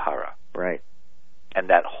 Called it Tara. Right. And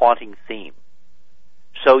that haunting theme.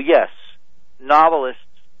 So yes, novelists,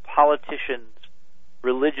 politicians,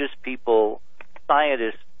 religious people,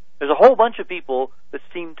 scientists, there's a whole bunch of people that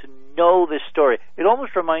seem to know this story. It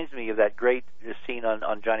almost reminds me of that great scene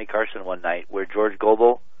on Johnny Carson one night where George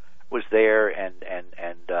Gobel was there, and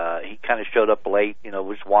he kind of showed up late,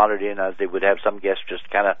 was wandered in, as they would have some guests just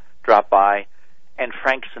kind of drop by, and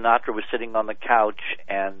Frank Sinatra was sitting on the couch,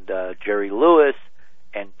 and Jerry Lewis,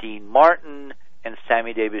 and Dean Martin, and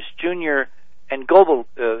Sammy Davis Jr., and George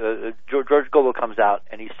Gobel comes out,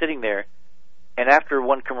 and he's sitting there, and after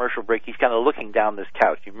one commercial break, he's kind of looking down this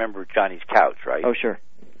couch. You remember Johnny's couch, right? Oh, sure.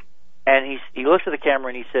 And he looks at the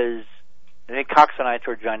camera, and he says, and he cocks an eye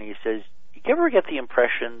toward Johnny, he says, you ever get the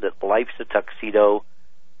impression that life's a tuxedo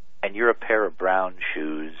and you're a pair of brown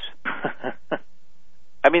shoes?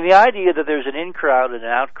 I mean, the idea that there's an in crowd and an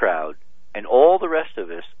out crowd and all the rest of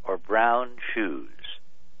us are brown shoes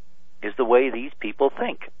is the way these people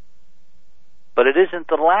think. But it isn't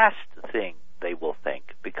the last thing they will think,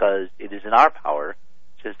 because it is in our power,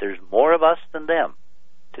 since there's more of us than them,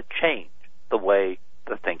 to change the way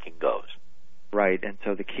the thinking goes. Right, and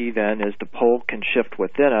so the key then is the pole can shift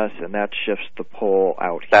within us, and that shifts the pole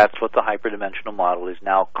out here. That's what the hyperdimensional model is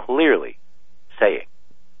now clearly saying.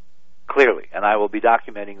 Clearly. And I will be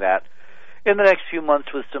documenting that in the next few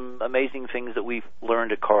months with some amazing things that we've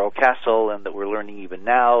learned at Coral Castle and that we're learning even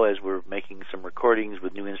now as we're making some recordings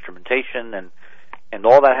with new instrumentation, and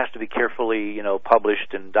all that has to be carefully,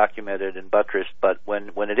 published and documented and buttressed. But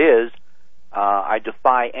when it is, I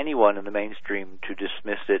defy anyone in the mainstream to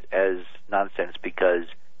dismiss it as nonsense, because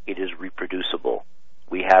it is reproducible.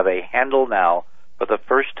 We have a handle now, for the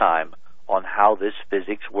first time, on how this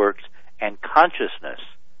physics works, and consciousness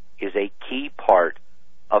is a key part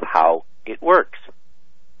of how it works.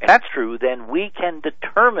 If that's true, then we can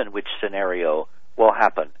determine which scenario will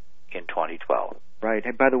happen in 2012. Right.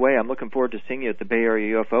 Hey, by the way, I'm looking forward to seeing you at the Bay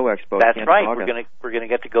Area UFO Expo. That's right. We're going to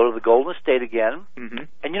get to go to the Golden State again. Mm-hmm.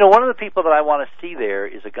 And one of the people that I want to see there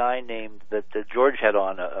is a guy named that George had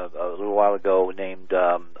on a little while ago named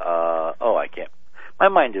I can't. My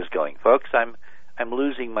mind is going, folks. I'm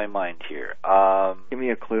losing my mind here. Give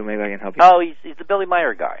me a clue. Maybe I can help you. Oh, he's the Billy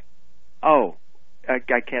Meyer guy. Oh, I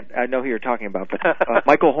can't. I know who you're talking about, but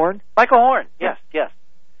Michael Horn. Michael Horn. Yes.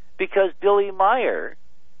 Because Billy Meyer,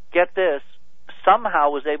 get this, somehow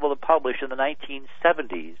was able to publish in the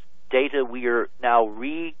 1970s data we are now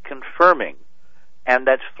reconfirming, and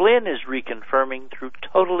that Flynn is reconfirming through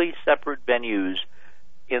totally separate venues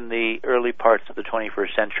in the early parts of the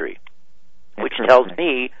 21st century, which tells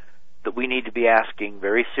me that we need to be asking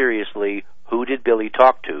very seriously, who did Billy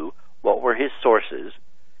talk to, what were his sources,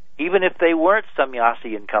 even if they weren't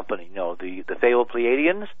Samyasi and company, the fabled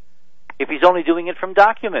Pleiadians. If he's only doing it from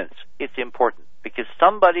documents, it's important, because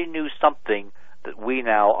somebody knew something that we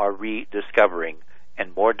now are rediscovering,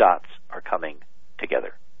 and more dots are coming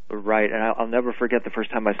together. Right, and I'll never forget the first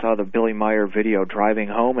time I saw the Billy Meyer video driving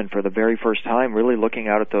home, and for the very first time really looking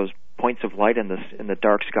out at those points of light in the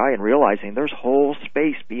dark sky and realizing there's whole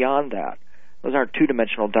space beyond that. Those aren't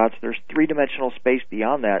two-dimensional dots, there's three-dimensional space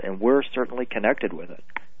beyond that, and we're certainly connected with it.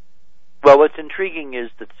 Well, what's intriguing is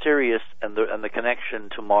that Sirius and the connection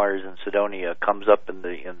to Mars and Cydonia comes up in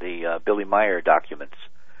the Billy Meyer documents.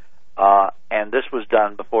 And this was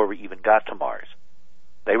done before we even got to Mars.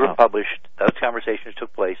 They were published, those conversations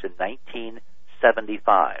took place in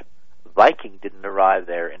 1975. Viking didn't arrive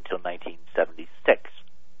there until 1976.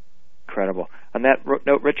 Incredible. On that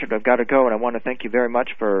note, Richard, I've got to go, and I want to thank you very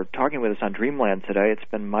much for talking with us on Dreamland today.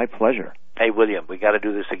 It's been my pleasure. Hey, William, we got to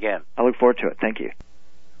do this again. I look forward to it. Thank you.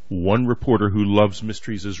 One reporter who loves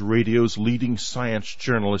mysteries is radio's leading science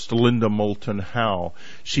journalist, Linda Moulton Howe.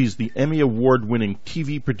 She's the Emmy Award-winning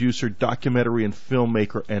TV producer, documentary and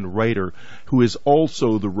filmmaker and writer, who is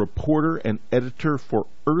also the reporter and editor for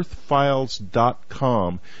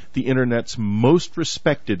EarthFiles.com, the Internet's most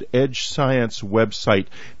respected edge science website.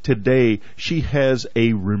 Today, she has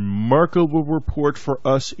a remarkable report for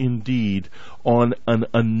us indeed on an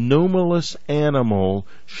anomalous animal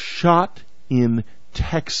shot in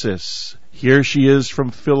Texas. Here she is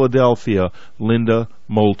from Philadelphia, Linda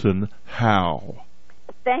Moulton Howe.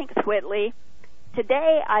 Thanks, Whitley.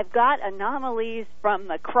 Today I've got anomalies from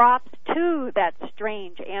the crops to that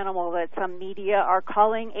strange animal that some media are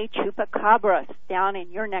calling a chupacabra down in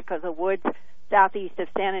your neck of the woods southeast of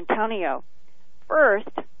San Antonio. First,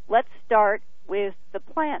 let's start with the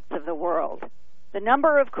plants of the world. The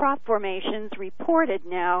number of crop formations reported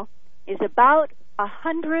now is about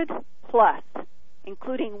 100 plus,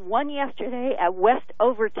 including one yesterday at West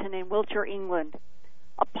Overton in Wiltshire, England.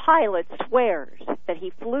 A pilot swears that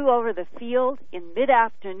he flew over the field in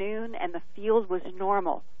mid-afternoon and the field was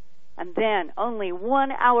normal. And then, only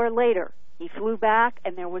 1 hour later, he flew back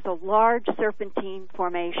and there was a large serpentine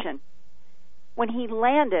formation. When he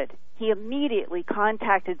landed, he immediately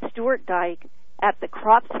contacted Stuart Dyke at the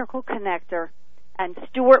Crop Circle Connector, and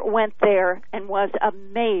Stuart went there and was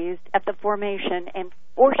amazed at the formation and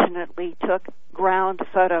fortunately took ground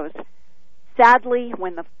photos. Sadly,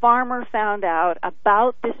 when the farmer found out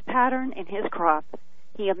about this pattern in his crop,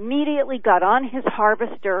 he immediately got on his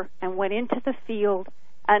harvester and went into the field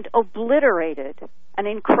and obliterated an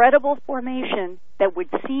incredible formation that would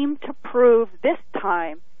seem to prove this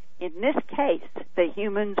time, in this case, that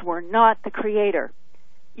humans were not the creator.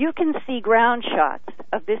 You can see ground shots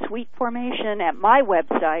of this wheat formation at my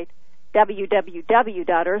website,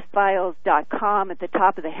 www.earthfiles.com, at the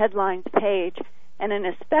top of the headlines page, and in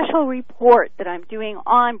a special report that I'm doing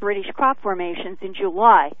on British crop formations in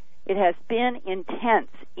July. It has been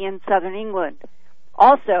intense in southern England.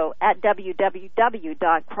 Also at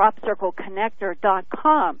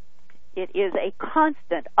www.cropcircleconnector.com, it is a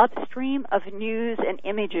constant upstream of news and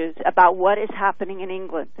images about what is happening in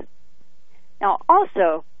England. Now,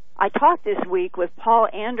 also, I talked this week with Paul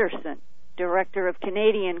Anderson, director of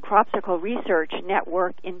Canadian Crop Circle Research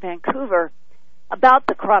Network in Vancouver, about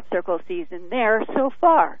the crop circle season there so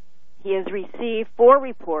far. He has received 4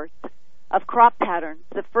 reports of crop patterns,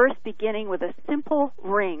 the first beginning with a simple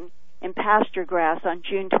ring in pasture grass on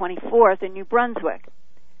June 24th in New Brunswick.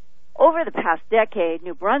 Over the past decade,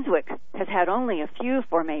 New Brunswick has had only a few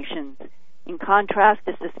formations, in contrast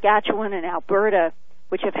to Saskatchewan and Alberta,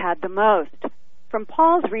 which have had the most. From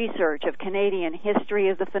Paul's research of Canadian history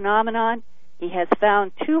of the phenomenon, he has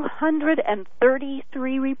found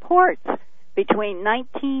 233 reports between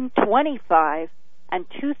 1925 and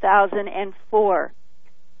 2004.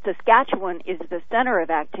 Saskatchewan is the center of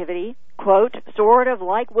activity, quote, sort of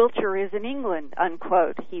like Wiltshire is in England,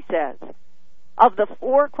 unquote, he says. Of the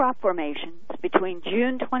 4 crop formations between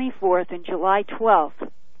June 24th and July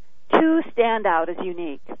 12th, 2 stand out as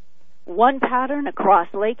unique. One pattern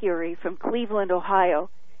across Lake Erie from Cleveland, Ohio,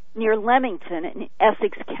 near Leamington in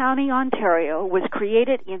Essex County, Ontario, was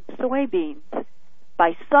created in soybeans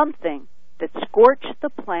by something that scorched the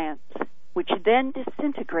plants, which then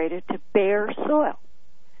disintegrated to bare soil.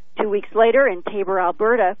 2 weeks later, in Tabor,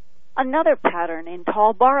 Alberta, another pattern in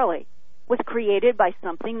tall barley was created by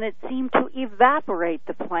something that seemed to evaporate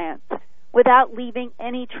the plants without leaving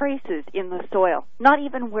any traces in the soil, not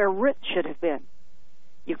even where roots should have been.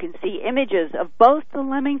 You can see images of both the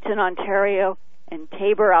Leamington, Ontario, and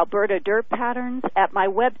Tabor, Alberta dirt patterns at my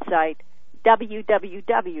website,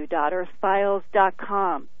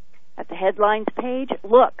 www.earthfiles.com. At the headlines page,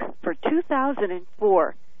 look for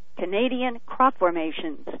 2004 Canadian crop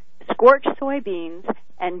formations, scorched soybeans,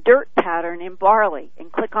 and dirt pattern in barley,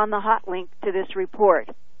 and click on the hot link to this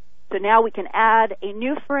report. So now we can add a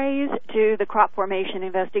new phrase to the crop formation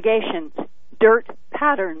investigations, dirt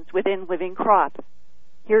patterns within living crop.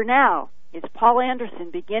 Here now is Paul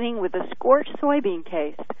Anderson beginning with a scorched soybean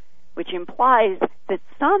case, which implies that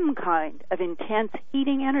some kind of intense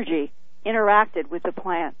heating energy interacted with the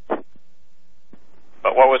plants.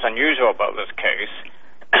 But what was unusual about this case,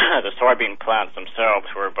 the soybean plants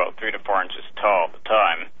themselves were about 3 to 4 inches tall at the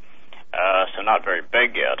time, so not very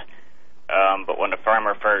big yet. But when the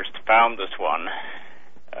farmer first found this one,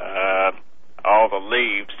 all the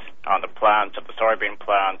leaves on the plants of the soybean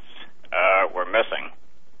plants were missing.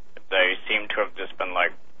 They seem to have just been,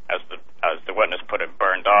 like, as the witness put it,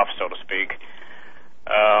 burned off, so to speak.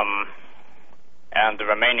 And the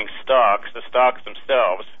remaining stalks, the stalks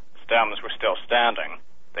themselves, stems were still standing.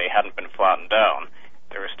 They hadn't been flattened down.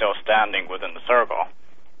 they were still standing within the circle.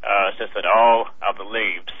 It's just that all of the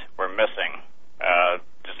leaves were missing,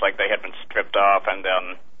 just like they had been stripped off, and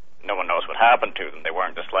then no one knows what happened to them. They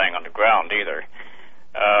weren't just laying on the ground either.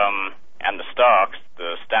 And the stalks,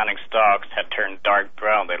 the standing stalks, had turned dark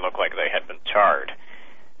brown. They looked like they had been charred.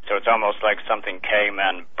 So it's almost like something came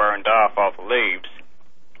and burned off all the leaves,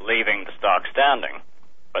 leaving the stalk standing.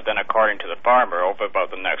 But then, according to the farmer, over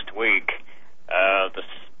about the next week,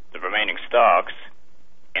 the remaining stalks,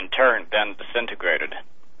 in turn, then disintegrated,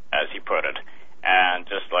 as he put it, and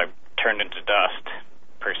just like turned into dust,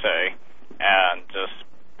 per se, and just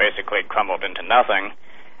basically crumbled into nothing.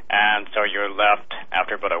 And so you're left,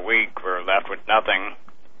 after about a week, we're left with nothing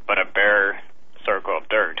but a bare circle of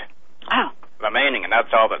dirt. Wow. Remaining, and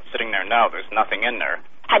that's all that's sitting there now. There's nothing in there.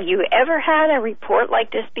 Have you ever had a report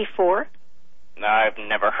like this before? No, I've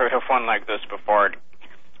never heard of one like this before.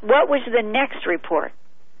 What was the next report?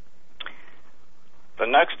 The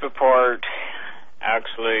next report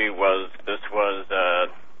actually was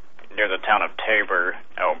near the town of Tabor,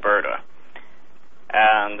 Alberta.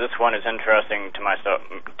 And this one is interesting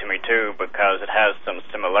to me too, because it has some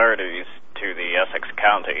similarities to the Essex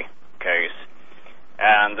County case.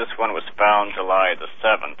 And this one was found July the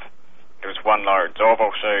 7th. There was one large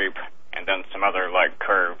oval shape, and then some other like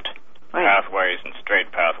curved pathways and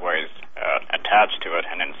straight pathways attached to it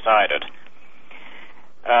and inside it.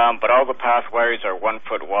 But all the pathways are 1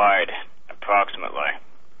 foot wide, approximately.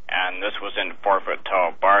 And this was in 4 foot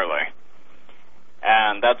tall barley.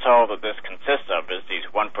 And that's all that this consists of, is these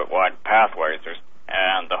 1 foot wide pathways,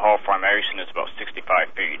 and the whole formation is about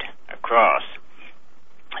 65 feet across.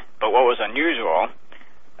 But what was unusual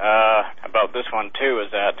about this one too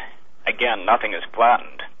is that, again, nothing is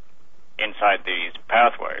flattened inside these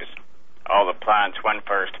pathways. All the plants, when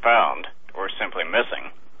first found, were simply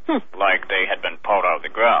missing, like they had been pulled out of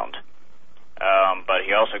the ground. But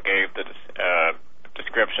he also gave the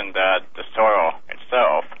description that the soil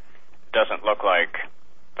itself doesn't look like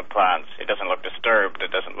the plants. It doesn't look disturbed.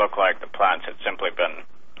 It doesn't look like the plants had simply been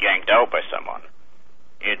yanked out by someone.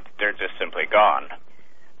 They're just simply gone.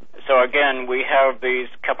 So again, we have these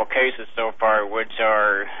couple cases so far which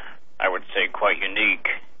are, I would say, quite unique.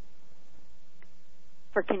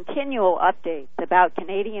 For continual updates about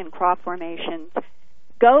Canadian crop formations,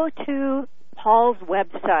 go to Paul's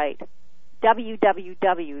website,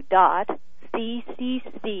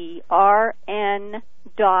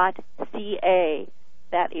 www.cccrn.ca.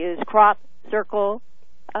 That is Crop Circle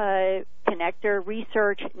Connector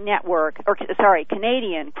Research Network,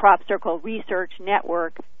 Canadian Crop Circle Research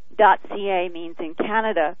Network.ca means in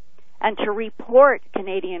Canada. And to report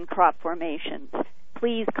Canadian crop formations,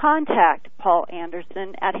 please contact Paul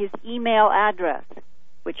Anderson at his email address,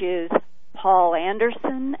 which is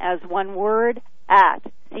paulanderson, as one word, at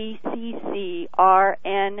cccrn.ca.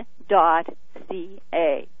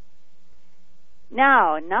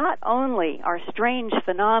 Now, not only are strange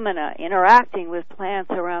phenomena interacting with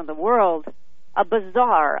plants around the world, a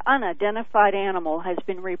bizarre, unidentified animal has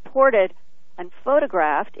been reported and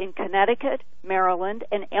photographed in Connecticut, Maryland,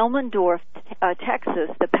 and Elmendorf, Texas,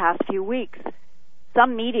 the past few weeks.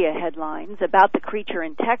 Some media headlines about the creature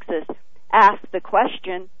in Texas ask the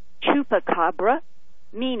question, chupacabra,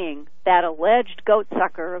 meaning that alleged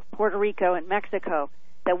goatsucker of Puerto Rico and Mexico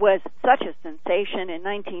that was such a sensation in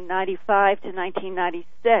 1995 to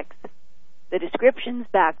 1996. The descriptions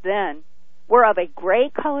back then were of a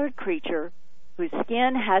gray-colored creature whose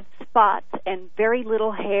skin had spots and very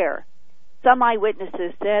little hair. Some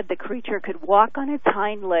eyewitnesses said the creature could walk on its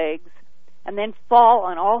hind legs and then fall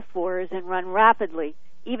on all fours and run rapidly,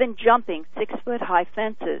 even jumping 6-foot-high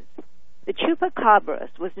fences. The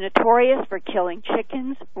chupacabras was notorious for killing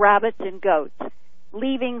chickens, rabbits, and goats,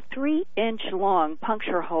 leaving 3-inch-long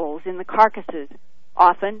puncture holes in the carcasses,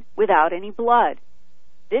 often without any blood.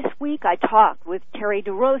 This week I talked with Terry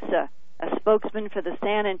DeRosa, a spokesman for the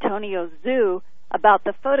San Antonio Zoo, about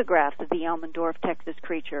the photographs of the Elmendorf, Texas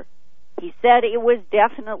creature. He said it was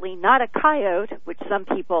definitely not a coyote, which some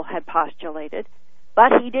people had postulated,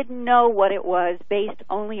 but he didn't know what it was based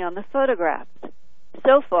only on the photographs.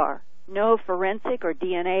 So far, no forensic or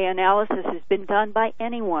DNA analysis has been done by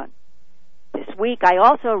anyone. This week, I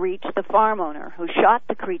also reached the farm owner who shot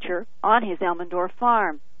the creature on his Elmendorf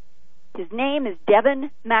farm. His name is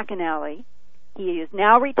Devin McAnally. He is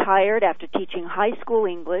now retired after teaching high school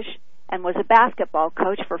English and was a basketball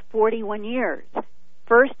coach for 41 years.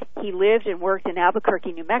 First, he lived and worked in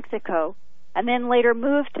Albuquerque, New Mexico, and then later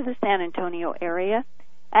moved to the San Antonio area,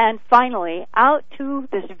 and finally out to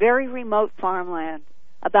this very remote farmland,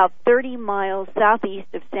 about 30 miles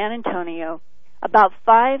southeast of San Antonio, about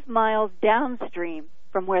 5 miles downstream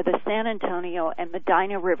from where the San Antonio and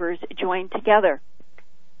Medina rivers join together.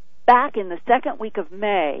 Back in the second week of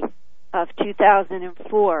May of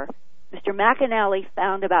 2004, Mr. McAnally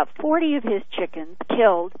found about 40 of his chickens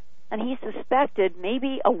killed, and he suspected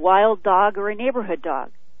maybe a wild dog or a neighborhood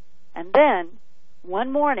dog. And then,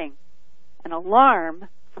 one morning, an alarm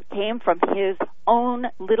came from his own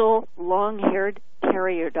little long-haired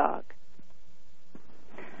terrier dog.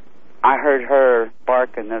 I heard her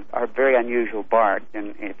bark, and a very unusual bark.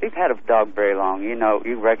 And if you've had a dog very long,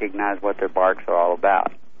 you recognize what their barks are all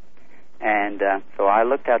about. And so I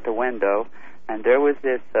looked out the window, and there was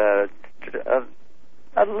this a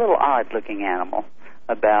little odd-looking animal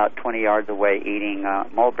about 20 yards away eating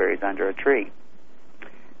mulberries under a tree.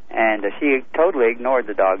 And she totally ignored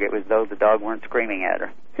the dog. It was as though the dog weren't screaming at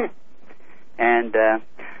her. And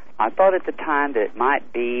I thought at the time that it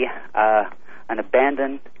might be an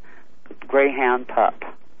abandoned greyhound pup.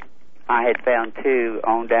 I had found two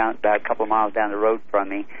on down about a couple of miles down the road from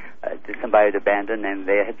me. Somebody had abandoned, and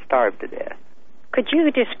they had starved to death. Could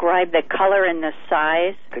you describe the color and the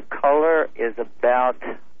size? The color is about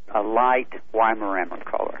a light Weimaraner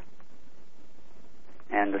color.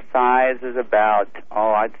 And the size is about,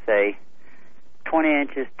 I'd say 20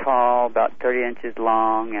 inches tall, about 30 inches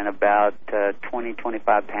long, and about 20,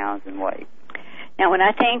 25 pounds in weight. Now, when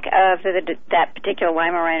I think of that particular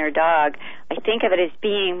Weimaraner dog, I think of it as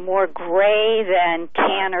being more gray than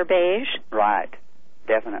tan or beige. Right,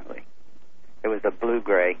 definitely. It was a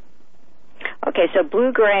blue-gray. Okay, so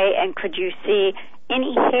blue-gray, and could you see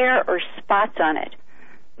any hair or spots on it?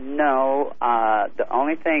 No, the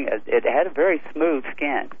only thing, it had a very smooth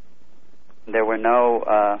skin. There were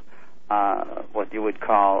no, what you would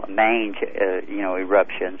call mange,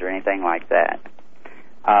 eruptions or anything like that.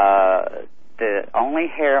 The only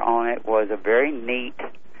hair on it was a very neat,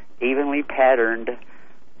 evenly patterned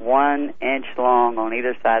 1 inch long on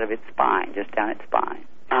either side of its spine, just down its spine.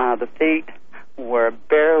 The feet were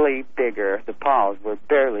barely bigger, the paws were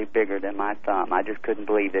barely bigger than my thumb. I just couldn't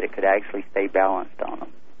believe that it could actually stay balanced on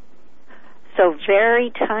them. So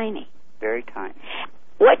very tiny. Very tiny.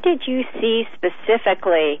 What did you see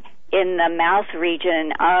specifically in the mouth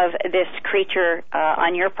region of this creature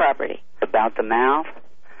on your property? About the mouth?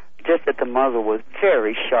 Just that the muzzle was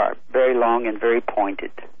very sharp, very long, and very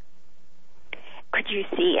pointed. Could you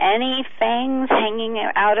see any fangs hanging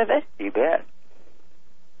out of it? You bet.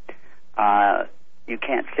 You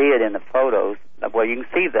can't see it in the photos. Well, you can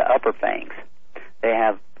see the upper fangs. They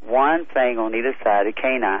have one fang on either side of the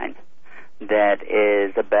canine that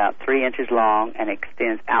is about 3 inches long and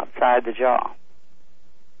extends outside the jaw.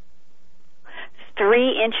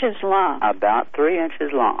 3 inches long? About 3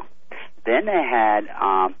 inches long. Then they had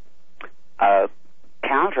a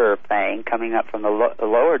counter fang coming up from the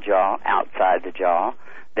lower jaw, outside the jaw,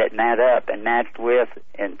 that met up and matched with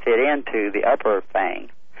and fit into the upper fang.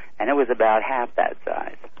 And it was about half that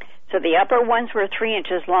size. So the upper ones were 3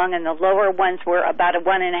 inches long and the lower ones were about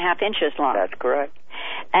 1.5 inches long? That's correct.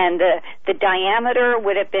 And the diameter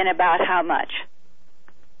would have been about how much?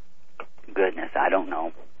 Goodness, I don't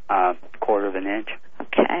know. Quarter of an inch.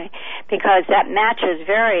 Okay. Because that matches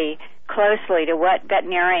very closely to what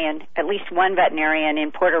veterinarian, at least one veterinarian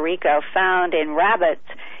in Puerto Rico, found in rabbits,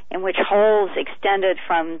 in which holes extended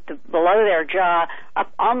from below their jaw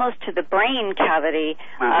up almost to the brain cavity,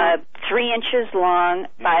 3 inches long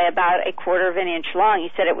by about a quarter of an inch long. He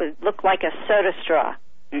said it would look like a soda straw.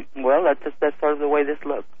 Well, that's sort of the way this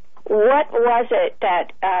looked. What was it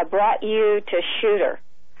that brought you to shoot her?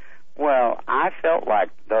 Well, I felt like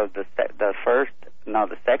the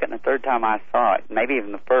second and third time I saw it, maybe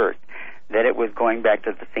even the first, that it was going back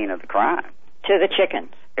to the scene of the crime. To the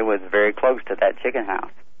chickens. It was very close to that chicken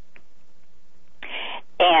house.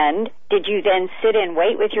 And did you then sit and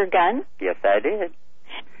wait with your gun? Yes, I did.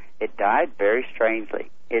 It died very strangely.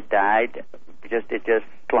 It just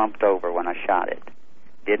slumped over when I shot it.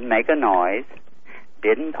 Didn't make a noise.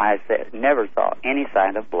 Never saw any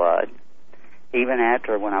sign of blood. Even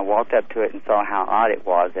after, when I walked up to it and saw how odd it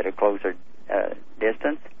was at a closer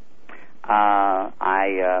distance,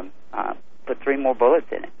 I put 3 more bullets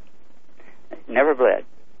in it. It never bled.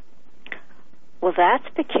 Well, that's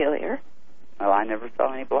peculiar. Well, I never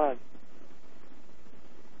saw any blood.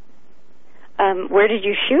 Where did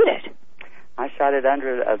you shoot it? I shot it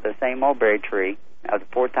under the same mulberry tree. The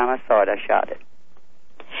fourth time I saw it, I shot it.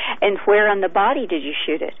 And where on the body did you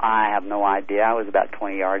shoot it? I have no idea. I was about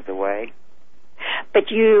 20 yards away. But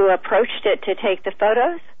you approached it to take the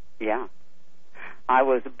photos? Yeah. I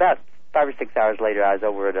was about 5 or 6 hours later, I was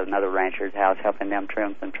over at another rancher's house helping them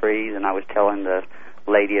trim some trees, and I was telling the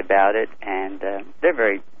lady about it, and they're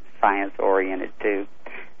very science-oriented, too.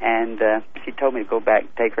 And she told me to go back,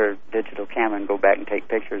 take her digital camera and go back and take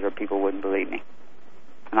pictures, or people wouldn't believe me.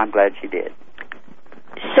 And I'm glad she did.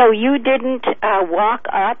 So you didn't walk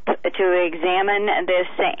up to examine this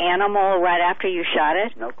animal right after you shot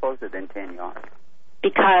it? No closer than 10 yards.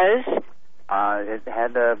 Because?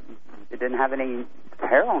 It didn't have any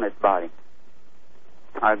hair on its body.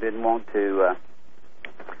 I didn't want to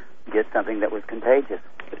get something that was contagious.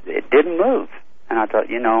 It didn't move. And I thought,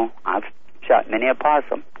 I've shot many a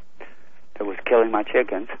possum that was killing my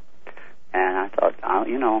chickens. And I thought,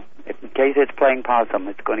 in case it's playing possum,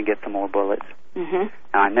 it's going to get some more bullets. Mm-hmm.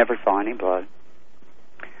 And I never saw any blood.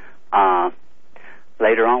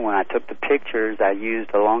 Later on, when I took the pictures, I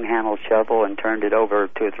used a long-handled shovel and turned it over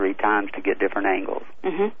 2 or 3 times to get different angles.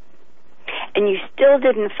 Mm-hmm. And you still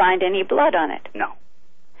didn't find any blood on it? No.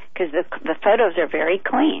 Because the photos are very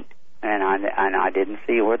clean. And I didn't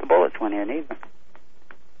see where the bullets went in either.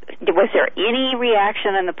 Was there any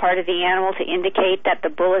reaction on the part of the animal to indicate that the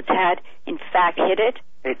bullets had, in fact, hit it?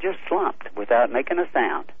 It just slumped without making a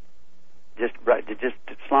sound. It just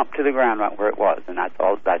slumped to the ground right where it was, and that's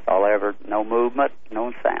all I ever. No movement,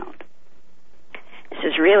 no sound. This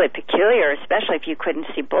is really peculiar, especially if you couldn't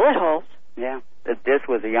see bullet holes. Yeah, this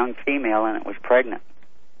was a young female, and it was pregnant.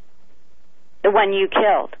 The one you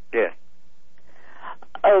killed? Yes.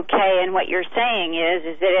 Okay, and what you're saying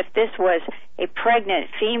is that if this was a pregnant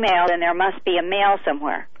female, then there must be a male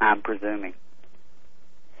somewhere. I'm presuming.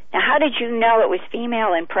 Now, how did you know it was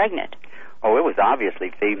female and pregnant? Oh, it was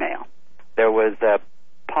obviously female. There was a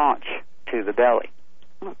paunch to the belly.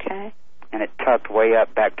 Okay. And it tucked way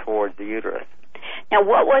up back towards the uterus. Now,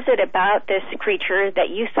 what was it about this creature that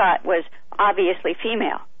you thought was obviously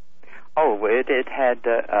female? Oh, it had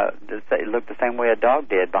it looked the same way a dog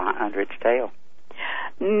did under its tail.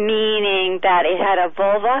 Meaning that it had a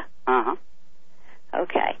vulva? Uh-huh.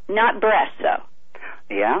 Okay. Not breasts, though?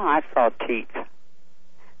 Yeah, I saw teeth.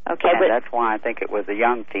 Okay, and that's why I think it was a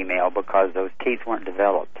young female, because those teeth weren't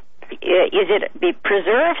developed. Is it be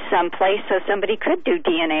preserved someplace so somebody could do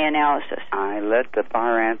DNA analysis? I let the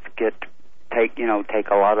fire ants take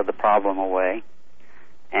a lot of the problem away,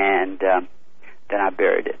 and then I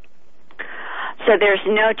buried it. So there's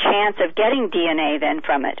no chance of getting DNA then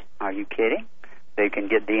from it? Are you kidding? They can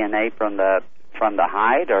get DNA from the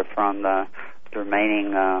hide or from the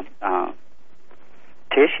remaining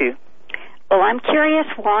tissue. Well, I'm curious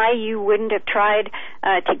why you wouldn't have tried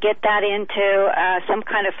to get that into some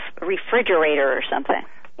kind of refrigerator or something.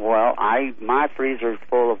 Well, my freezer's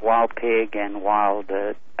full of wild pig and wild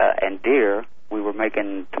and deer. We were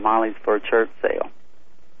making tamales for a church sale,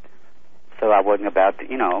 so I wasn't about to,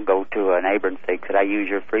 go to a neighbor and say, "Could I use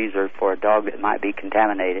your freezer for a dog that might be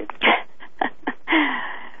contaminated?"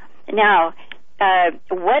 Now,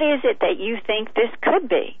 what is it that you think this could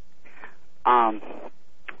be?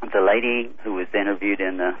 The lady who was interviewed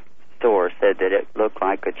in the store said that it looked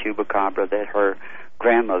like a chupacabra that her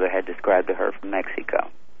grandmother had described to her from Mexico.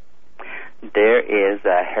 There is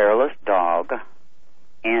a hairless dog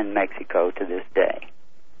in Mexico to this day,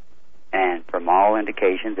 and from all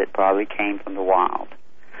indications it probably came from the wild.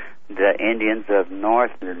 The Indians of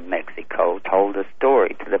northern Mexico told a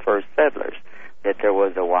story to the first settlers that there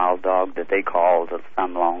was a wild dog that they called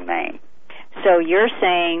some long name. So you're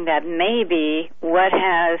saying that maybe what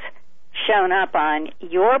has shown up on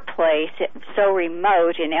your place, so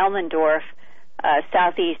remote in Elmendorf,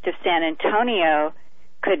 southeast of San Antonio,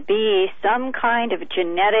 could be some kind of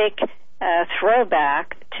genetic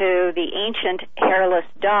throwback to the ancient hairless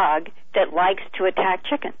dog that likes to attack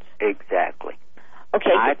chickens. Exactly.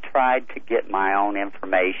 Okay. I tried to get my own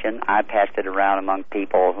information. I passed it around among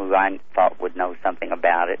people who I thought would know something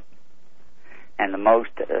about it. And the most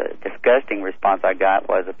disgusting response I got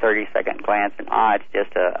was a 30-second glance, and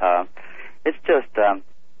it's just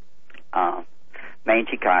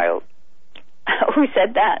mangy coyote. Who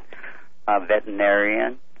said that? A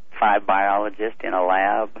veterinarian, 5 biologists in a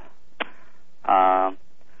lab,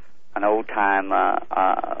 an old-time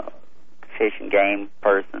fish and game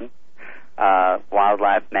person,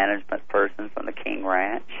 wildlife management person from the King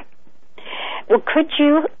Ranch. Well, could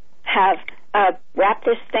you have wrapped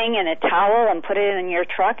this thing in a towel and put it in your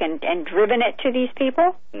truck and driven it to these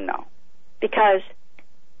people? No. Because?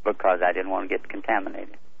 Because I didn't want to get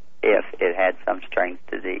contaminated if it had some strange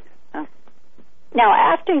disease. Oh. Now,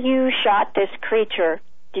 after you shot this creature,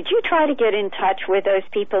 did you try to get in touch with those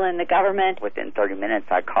people in the government? Within 30 minutes,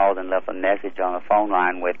 I called and left a message on the phone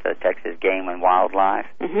line with the Texas Game and Wildlife.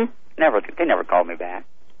 Mm-hmm. They never called me back.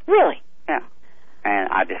 Really? Yeah. And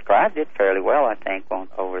I described it fairly well, I think,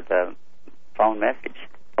 over the phone message.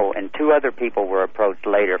 Oh, and 2 other people were approached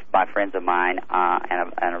later by friends of mine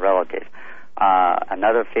and a relative.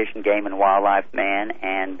 another Fish and Game and Wildlife man,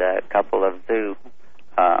 and a couple of zoo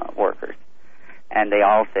workers. And they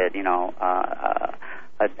all said, you know,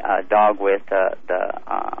 a dog with the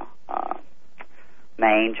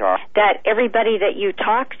mange or... That everybody that you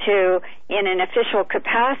talk to in an official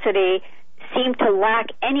capacity seemed to lack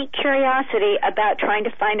any curiosity about trying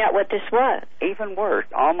to find out what this was. Even worse,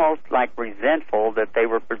 almost like resentful that they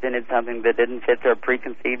were presented something that didn't fit their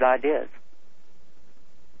preconceived ideas.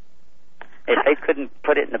 If they couldn't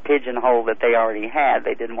put it in the pigeonhole that they already had,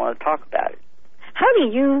 they didn't want to talk about it. How do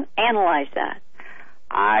you analyze that?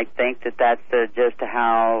 I think that that's just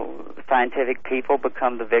how scientific people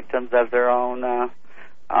become the victims of their own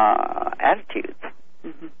attitudes.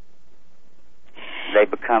 Mm-hmm. They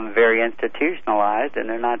become very institutionalized, and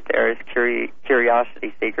they're not there as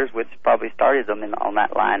curiosity seekers, which probably started them on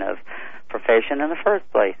that line of profession in the first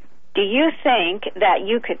place. Do you think that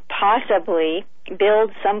you could possibly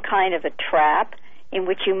build some kind of a trap in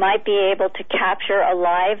which you might be able to capture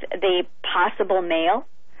alive the possible male?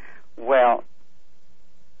 Well,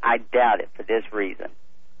 I doubt it for this reason.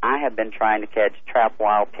 I have been trying to trap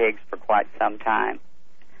wild pigs for quite some time.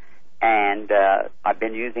 And I've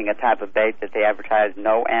been using a type of bait that they advertise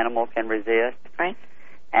no animal can resist. Right.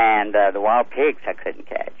 And the wild pigs I couldn't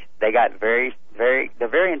catch. They got they're very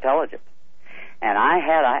intelligent. And I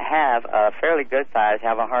have a fairly good size,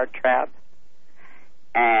 have a hard trap.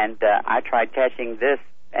 And I tried catching this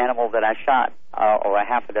animal that I shot a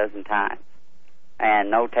half a dozen times. And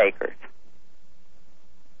no takers.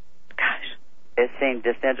 Gosh. It seemed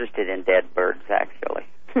disinterested in dead birds, actually.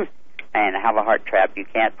 And have a heart trap, you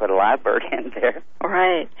can't put a live bird in there.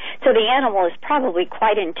 Right. So the animal is probably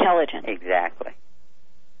quite intelligent. Exactly.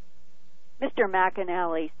 Mr.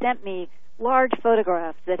 McAnally sent me large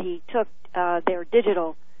photographs that he took. They're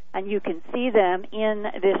digital, and you can see them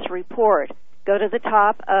in this report. Go to the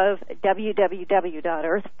top of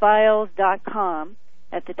www.earthfiles.com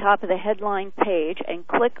at the top of the headline page and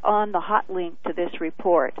click on the hot link to this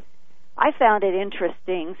report. I found it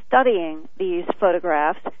interesting studying these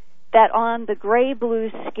photographs that on the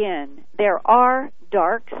gray-blue skin there are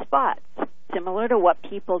dark spots, similar to what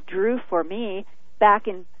people drew for me back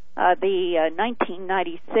in the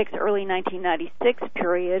 1996, early 1996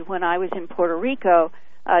 period when I was in Puerto Rico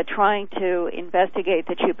trying to investigate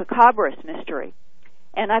the Chupacabras mystery.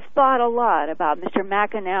 And I've thought a lot about Mr.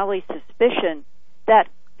 McAnally's suspicion that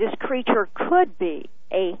this creature could be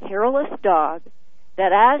a hairless dog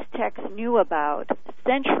that Aztecs knew about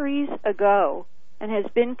centuries ago and has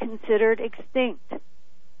been considered extinct.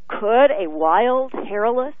 Could a wild,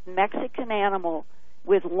 hairless Mexican animal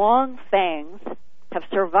with long fangs have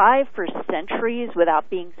survived for centuries without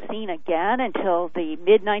being seen again until the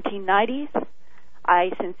mid-1990s?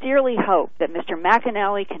 I sincerely hope that Mr.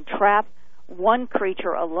 McAnally can trap one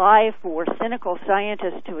creature alive for cynical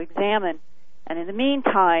scientists to examine. And in the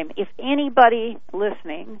meantime, if anybody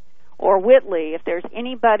listening, or Whitley, if there's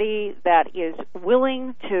anybody that is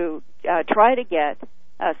willing to try to get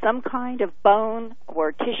some kind of bone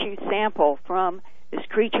or tissue sample from this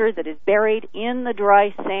creature that is buried in the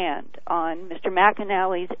dry sand on Mr.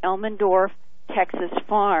 McAnally's Elmendorf, Texas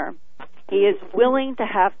farm, he is willing to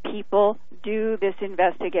have people do this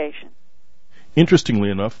investigation. Interestingly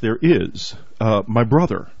enough, there is. My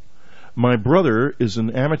brother. My brother is an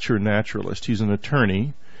amateur naturalist. He's an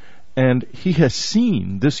attorney. And he has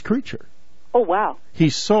seen this creature. Oh, wow. He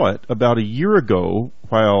saw it about a year ago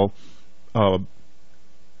while, I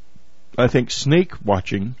think, snake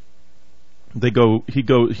watching.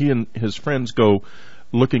 He and his friends go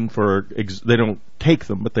looking for, they don't take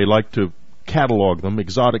them, but they like to catalog them,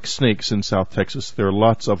 exotic snakes in South Texas. There are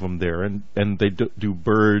lots of them there, and they do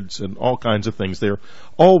birds and all kinds of things. They're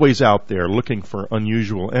always out there looking for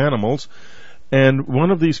unusual animals. And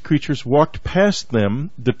one of these creatures walked past them,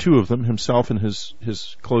 the two of them, himself and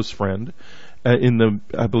his close friend,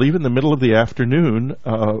 I believe in the middle of the afternoon,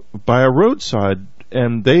 by a roadside,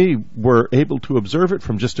 and they were able to observe it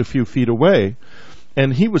from just a few feet away.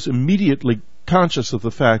 And he was immediately conscious of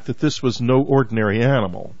the fact that this was no ordinary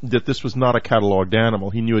animal, that this was not a cataloged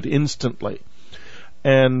animal. He knew it instantly.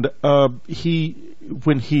 And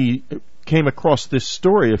when he came across this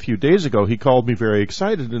story a few days ago, he called me very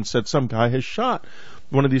excited and said some guy has shot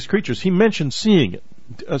one of these creatures. He mentioned seeing it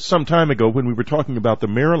some time ago when we were talking about the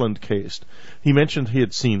Maryland case. He mentioned he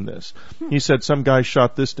had seen this. He said some guy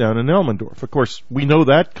shot this down in Elmendorf. Of course, we know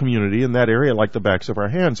that community and that area like the backs of our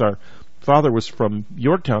hands. Our father was from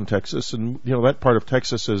Yorktown, Texas, and that part of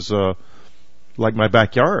Texas is like my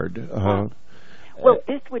backyard. Well,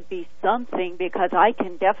 this would be something, because I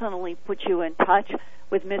can definitely put you in touch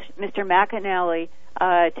with Mr. McAnally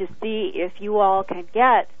to see if you all can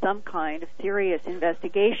get some kind of serious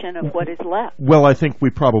investigation of what is left. Well, I think we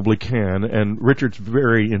probably can, and Richard's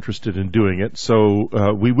very interested in doing it,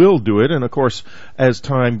 so we will do it, and of course, as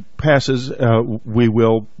time passes, we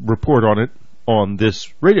will report on it on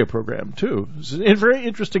this radio program, too. It's a very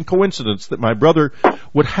interesting coincidence that my brother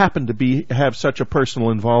would happen to have such a personal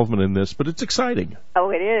involvement in this, but it's exciting. Oh,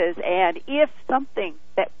 it is, and if something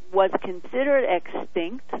that was considered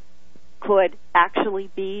extinct could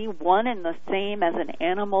actually be one and the same as an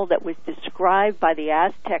animal that was described by the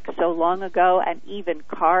Aztecs so long ago and even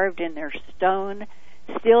carved in their stone,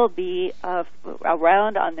 still be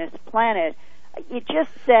around on this planet, it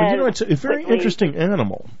just says... Well, it's a very interesting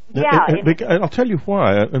animal. Yeah. I'll tell you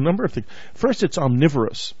why. A number of things. First, it's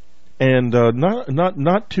omnivorous. And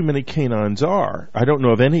not too many canines are. I don't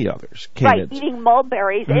know of any others. Canids. Right, eating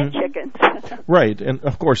mulberries and chickens. Right, and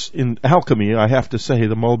of course in alchemy, I have to say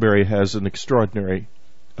the mulberry has an extraordinary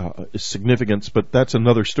significance, but that's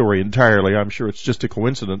another story entirely. I'm sure it's just a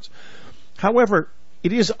coincidence. However,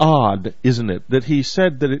 it is odd, isn't it, that he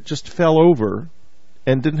said that it just fell over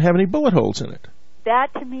and didn't have any bullet holes in it.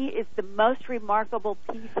 That, to me, is the most remarkable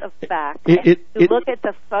piece of fact. If you look at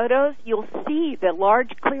the photos, you'll see the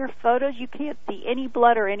large, clear photos. You can't see any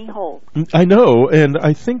blood or any holes. I know, and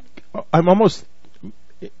I'm almost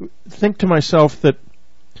think to myself that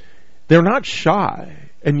they're not shy,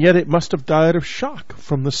 and yet it must have died of shock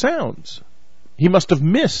from the sounds. He must have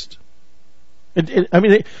missed. I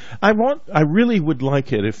really would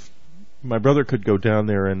like it if my brother could go down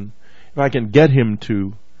there, and if I can get him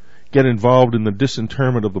to get involved in the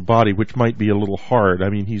disinterment of the body, which might be a little hard. I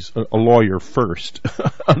mean, he's a lawyer first,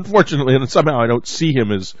 unfortunately, and somehow I don't see him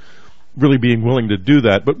as really being willing to do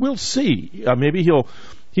that. But we'll see. Maybe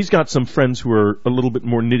he's got some friends who are a little bit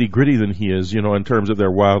more nitty-gritty than he is, in terms of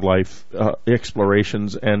their wildlife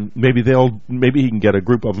explorations, and maybe he can get a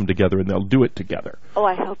group of them together and they'll do it together. Oh,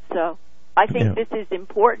 I hope so. I think this is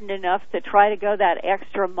important enough to try to go that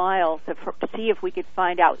extra mile to see if we could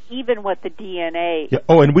find out even what the DNA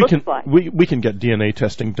looks like. We can get DNA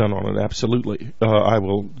testing done on it, absolutely. I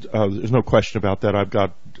will. There's no question about that. I've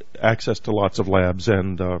got access to lots of labs,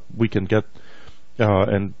 and we can get,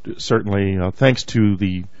 and certainly thanks to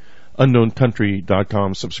the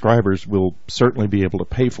unknowncountry.com subscribers, we'll certainly be able to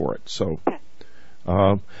pay for it. So.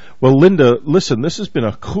 Well, Linda, listen, this has been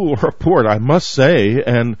a cool report, I must say,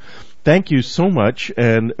 and thank you so much,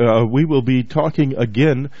 and we will be talking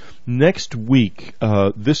again next week.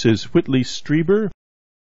 This is Whitley Strieber.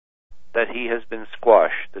 That he has been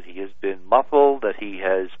squashed, that he has been muffled, that he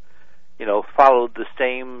has, followed the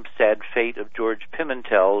same sad fate of George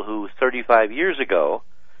Pimentel, who 35 years ago,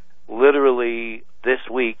 literally this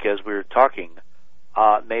week as we were talking,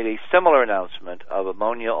 made a similar announcement of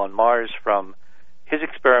ammonia on Mars from his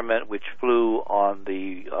experiment, which flew on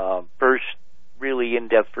the first really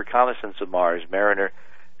in-depth reconnaissance of Mars, Mariner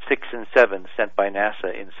 6 and 7, sent by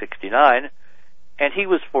NASA in '69, and he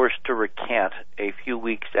was forced to recant a few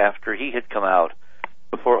weeks after he had come out,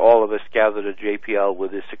 before all of us gathered at JPL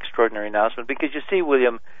with this extraordinary announcement. Because you see,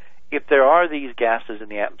 William, if there are these gases in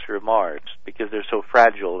the atmosphere of Mars, because they're so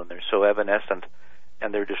fragile and they're so evanescent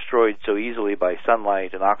and they're destroyed so easily by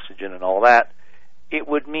sunlight and oxygen and all that, it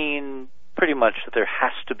would mean pretty much that there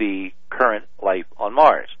has to be current life on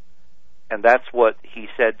Mars. And that's what he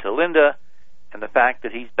said to Linda, and the fact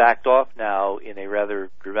that he's backed off now in a rather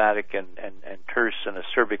dramatic and terse and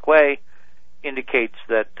acerbic way indicates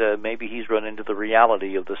that maybe he's run into the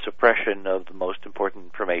reality of the suppression of the most important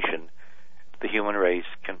information the human race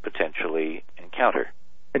can potentially encounter.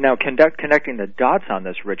 And now, connecting the dots on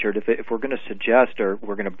this, Richard, if we're going to suggest or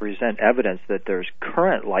we're going to present evidence that there's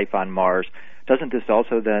current life on Mars, doesn't this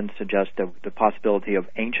also then suggest the possibility of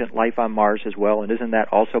ancient life on Mars as well? And isn't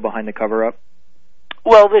that also behind the cover-up?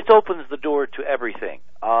 Well, this opens the door to everything.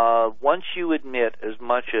 Once you admit as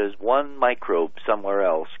much as one microbe somewhere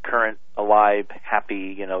else, current, alive,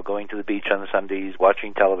 happy, going to the beach on Sundays,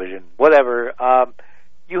 watching television, whatever,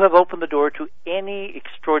 you have opened the door to any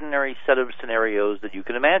extraordinary set of scenarios that you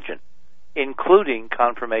can imagine, including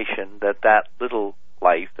confirmation that little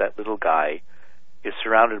life, that little guy, is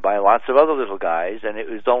surrounded by lots of other little guys, and it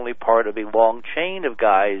is only part of a long chain of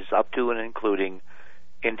guys up to and including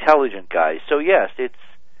intelligent guys. So yes,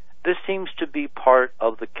 this seems to be part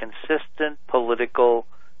of the consistent political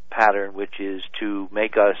pattern, which is to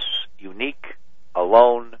make us unique,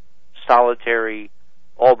 alone, solitary,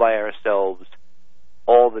 all by ourselves,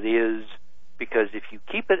 all that is, because if you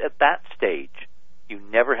keep it at that stage, you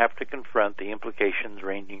never have to confront the implications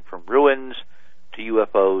ranging from ruins to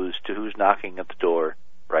UFOs to who's knocking at the door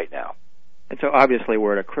right now. And so obviously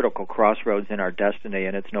we're at a critical crossroads in our destiny,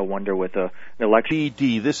 and it's no wonder with an election.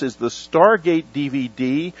 DVD. This is the Stargate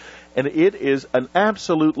DVD, and it is an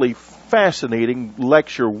absolutely fascinating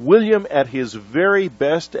lecture. William at his very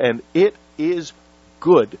best, and it is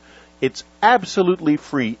good. It's absolutely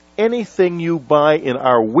free. Anything you buy in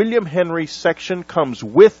our William Henry section comes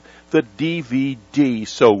with the DVD.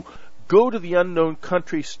 So go to the Unknown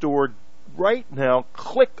Country store right now,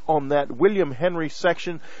 click on that William Henry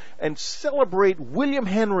section, and celebrate William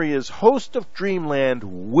Henry as host of Dreamland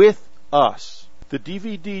with us. The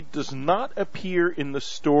DVD does not appear in the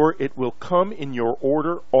store. It will come in your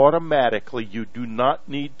order automatically. You do not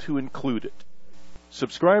need to include it.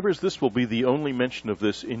 Subscribers, this will be the only mention of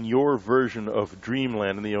this in your version of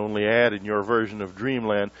Dreamland and the only ad in your version of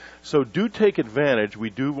Dreamland. So do take advantage. We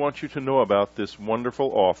do want you to know about this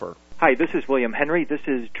wonderful offer. Hi, this is William Henry. This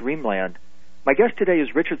is Dreamland. My guest today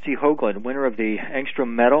is Richard C. Hoagland, winner of the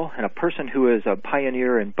Angstrom Medal, and a person who is a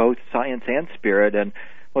pioneer in both science and spirit, and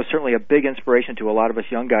most certainly a big inspiration to a lot of us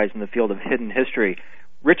young guys in the field of hidden history.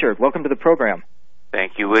 Richard, welcome to the program.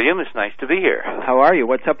 Thank you, William. It's nice to be here. How are you?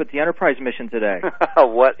 What's up at the Enterprise mission today?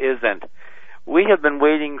 What isn't? We have been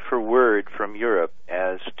waiting for word from Europe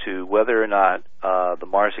as to whether or not the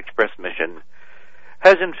Mars Express mission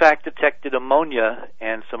has in fact detected ammonia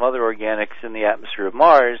and some other organics in the atmosphere of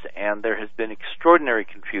Mars, and there has been extraordinary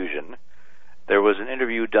confusion. There was an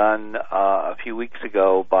interview done a few weeks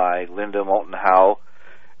ago by Linda Moulton Howe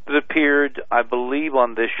that appeared, I believe,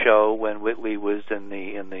 on this show when Whitley was in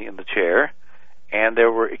the chair. And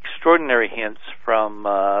there were extraordinary hints from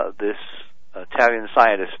this Italian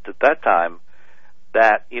scientist at that time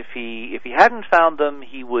that if he hadn't found them,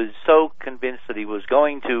 he was so convinced that he was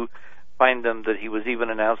going to find them that he was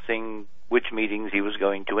even announcing which meetings he was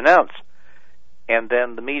going to announce. And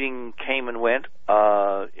then the meeting came and went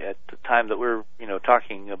at the time that we're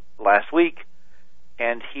talking last week,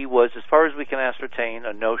 and he was, as far as we can ascertain,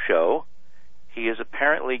 a no-show. He is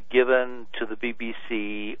apparently given to the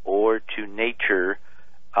BBC or to Nature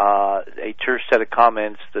a terse set of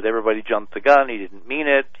comments that everybody jumped the gun, he didn't mean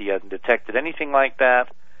it, he hadn't detected anything like that,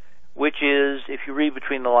 which is, if you read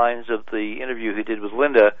between the lines of the interview he did with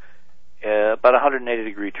Linda, about a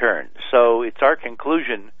 180-degree turn. So it's our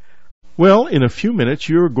conclusion. Well, in a few minutes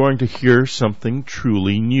you're going to hear something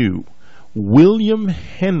truly new. William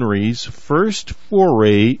Henry's first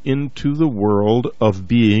foray into the world of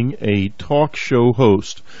being a talk show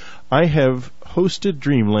host. I have hosted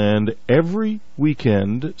Dreamland every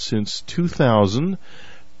weekend since 2000,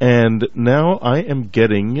 and now I am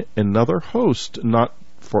getting another host, not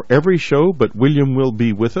for every show, but William will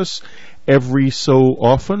be with us every so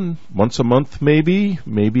often, once a month maybe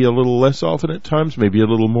a little less often at times, maybe a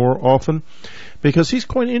little more often, because he's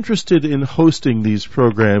quite interested in hosting these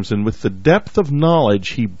programs, and with the depth of knowledge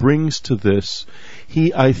he brings to this,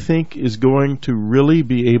 he, I think, is going to really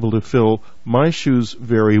be able to fill my shoes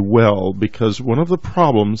very well, because one of the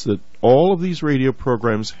problems that all of these radio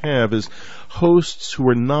programs have is hosts who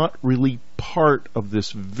are not really part of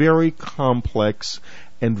this very complex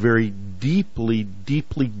and very deeply,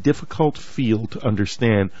 deeply difficult field to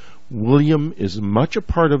understand. William is much a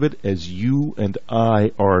part of it as you and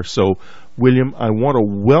I are. So, William, I want to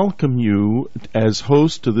welcome you as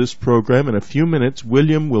host to this program. In a few minutes,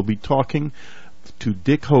 William will be talking to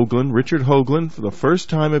Dick Hoagland, Richard Hoagland, for the first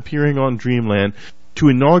time appearing on Dreamland, to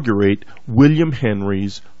inaugurate William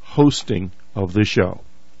Henry's hosting of the show.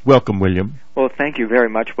 Welcome, William. Well, thank you very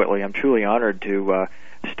much, Whitley. I'm truly honored to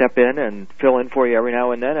step in and fill in for you every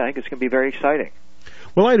now and then. I think it's going to be very exciting.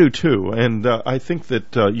 Well, I do too, and I think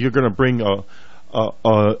that you're going to bring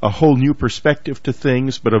a whole new perspective to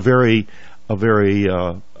things, but a very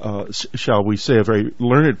shall we say, a very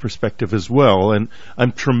learned perspective as well. And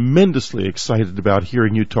I'm tremendously excited about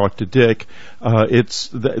hearing you talk to Dick.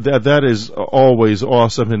 That is always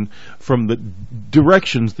awesome, and from the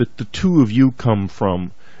directions that the two of you come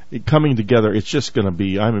from, coming together, it's just going to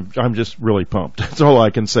be, I'm just really pumped. That's all I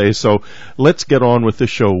can say. So let's get on with the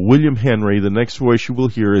show. William Henry, the next voice you will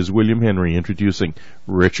hear is William Henry introducing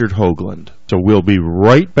Richard Hoagland. So we'll be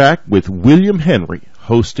right back with William Henry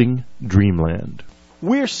hosting Dreamland.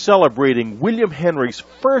 We're celebrating William Henry's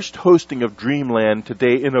first hosting of Dreamland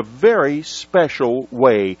today in a very special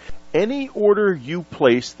way. Any order you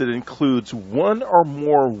place that includes one or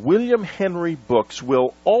more William Henry books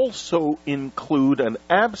will also include an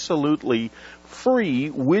absolutely free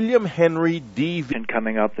William Henry DVD. And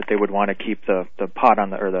coming up that they would want to keep the pot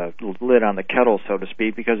on the lid on the kettle, so to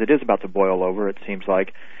speak, because it is about to boil over, it seems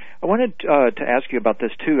like. I wanted to ask you about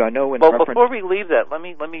this too. I know before we leave that, let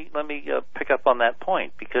me pick up on that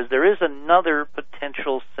point, because there is another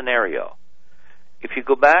potential scenario. if you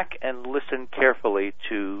go back and listen carefully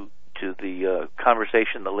to the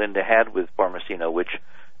conversation that Linda had with Formasino, which,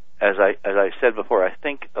 as I said before, I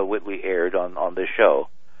think Whitley aired on this show,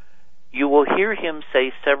 you will hear him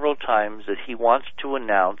say several times that he wants to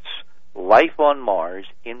announce life on Mars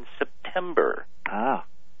in September. Ah.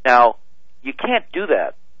 Now, you can't do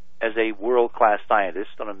that as a world-class scientist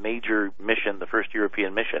on a major mission, the first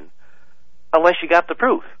European mission, unless you got the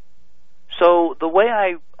proof. So the way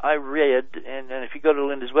I read, and if you go to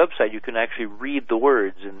Linda's website, you can actually read the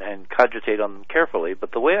words and cogitate on them carefully,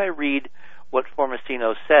 but the way I read what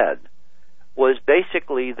Formasino said was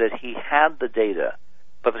basically that he had the data,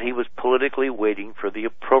 but that he was politically waiting for the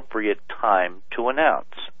appropriate time to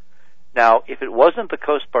announce. Now, if it wasn't the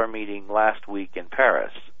COSPAR meeting last week in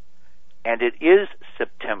Paris, and it is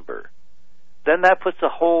September, then that puts a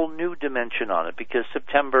whole new dimension on it, because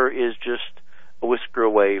September is just a whisker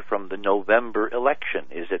away from the November election,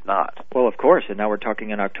 is it not? Well, of course, and now we're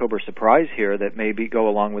talking an October surprise here that maybe go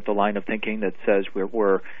along with the line of thinking that says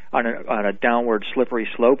we're on a downward slippery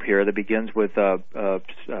slope here that begins with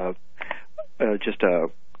just a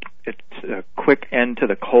quick end to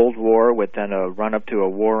the Cold War with then a run-up to a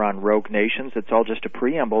war on rogue nations. It's all just a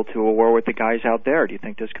preamble to a war with the guys out there. Do you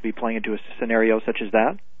think this could be playing into a scenario such as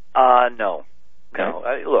that? No. Okay. No.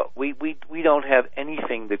 Look, we don't have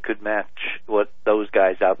anything that could match what those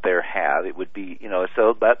guys out there have. It would be,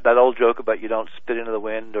 so that old joke about you don't spit into the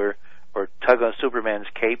wind or tug on Superman's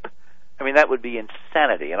cape, I mean, that would be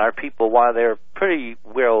insanity. And our people, while they're pretty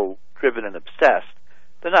well driven and obsessed,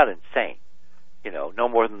 they're not insane. No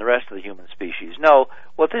more than the rest of the human species. No,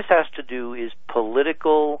 what this has to do is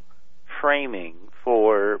political framing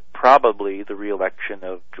for probably the re-election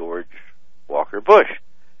of George Walker Bush.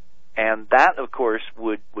 And that, of course,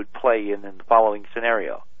 would play in the following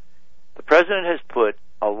scenario. The president has put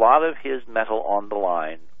a lot of his metal on the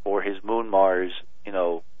line for his Moon Mars,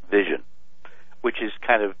 vision, which is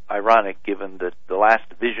kind of ironic given that the last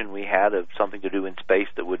vision we had of something to do in space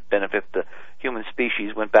that would benefit the human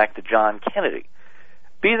species went back to John Kennedy.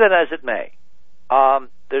 Be that as it may,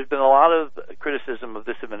 there's been a lot of criticism of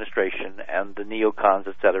this administration and the neocons,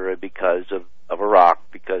 etc., because of Iraq,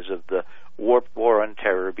 because of the war on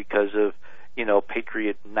terror, because of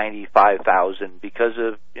Patriot 95,000, because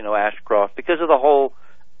of Ashcroft, because of the whole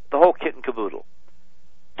kit and caboodle.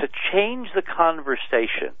 To change the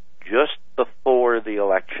conversation just before the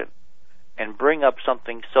election and bring up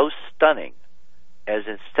something so stunning as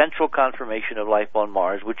a central confirmation of life on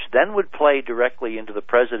Mars, which then would play directly into the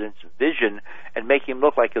president's vision and make him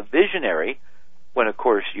look like a visionary, when, of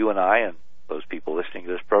course, you and I and those people listening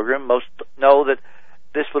to this program most know that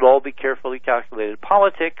this would all be carefully calculated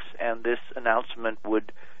politics, and this announcement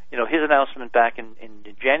would, his announcement back in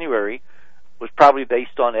January was probably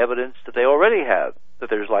based on evidence that they already have that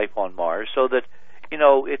there's life on Mars, so that,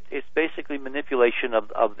 it's basically manipulation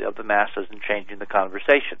of the masses and changing the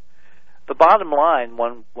conversation. The bottom line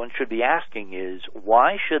one should be asking is,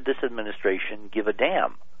 why should this administration give a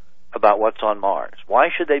damn about what's on Mars? Why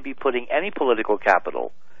should they be putting any political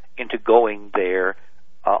capital into going there,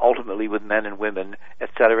 ultimately with men and women, et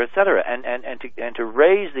cetera, and to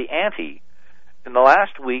raise the ante? In the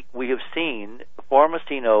last week, we have seen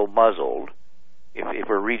Formasino muzzled, if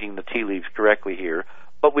we're reading the tea leaves correctly here,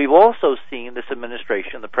 but we've also seen this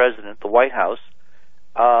administration, the president, the White House,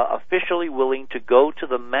 officially willing to go to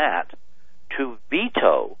the mat to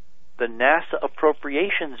veto the NASA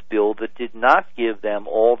appropriations bill that did not give them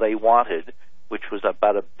all they wanted, which was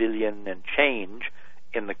about $1 billion and change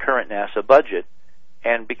in the current NASA budget.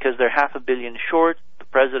 And because they're $500 million short, the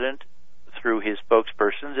president, through his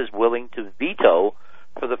spokespersons, is willing to veto,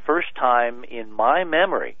 for the first time in my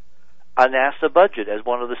memory, a NASA budget as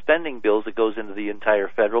one of the spending bills that goes into the entire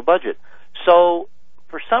federal budget. So,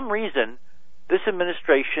 for some reason, this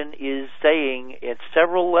administration is saying at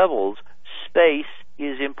several levels space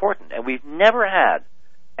is important. And we've never had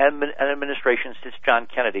an administration since John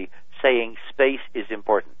Kennedy saying space is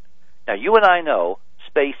important. Now, you and I know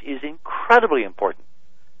space is incredibly important.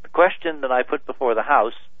 The question that I put before the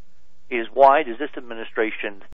House is, why does this administration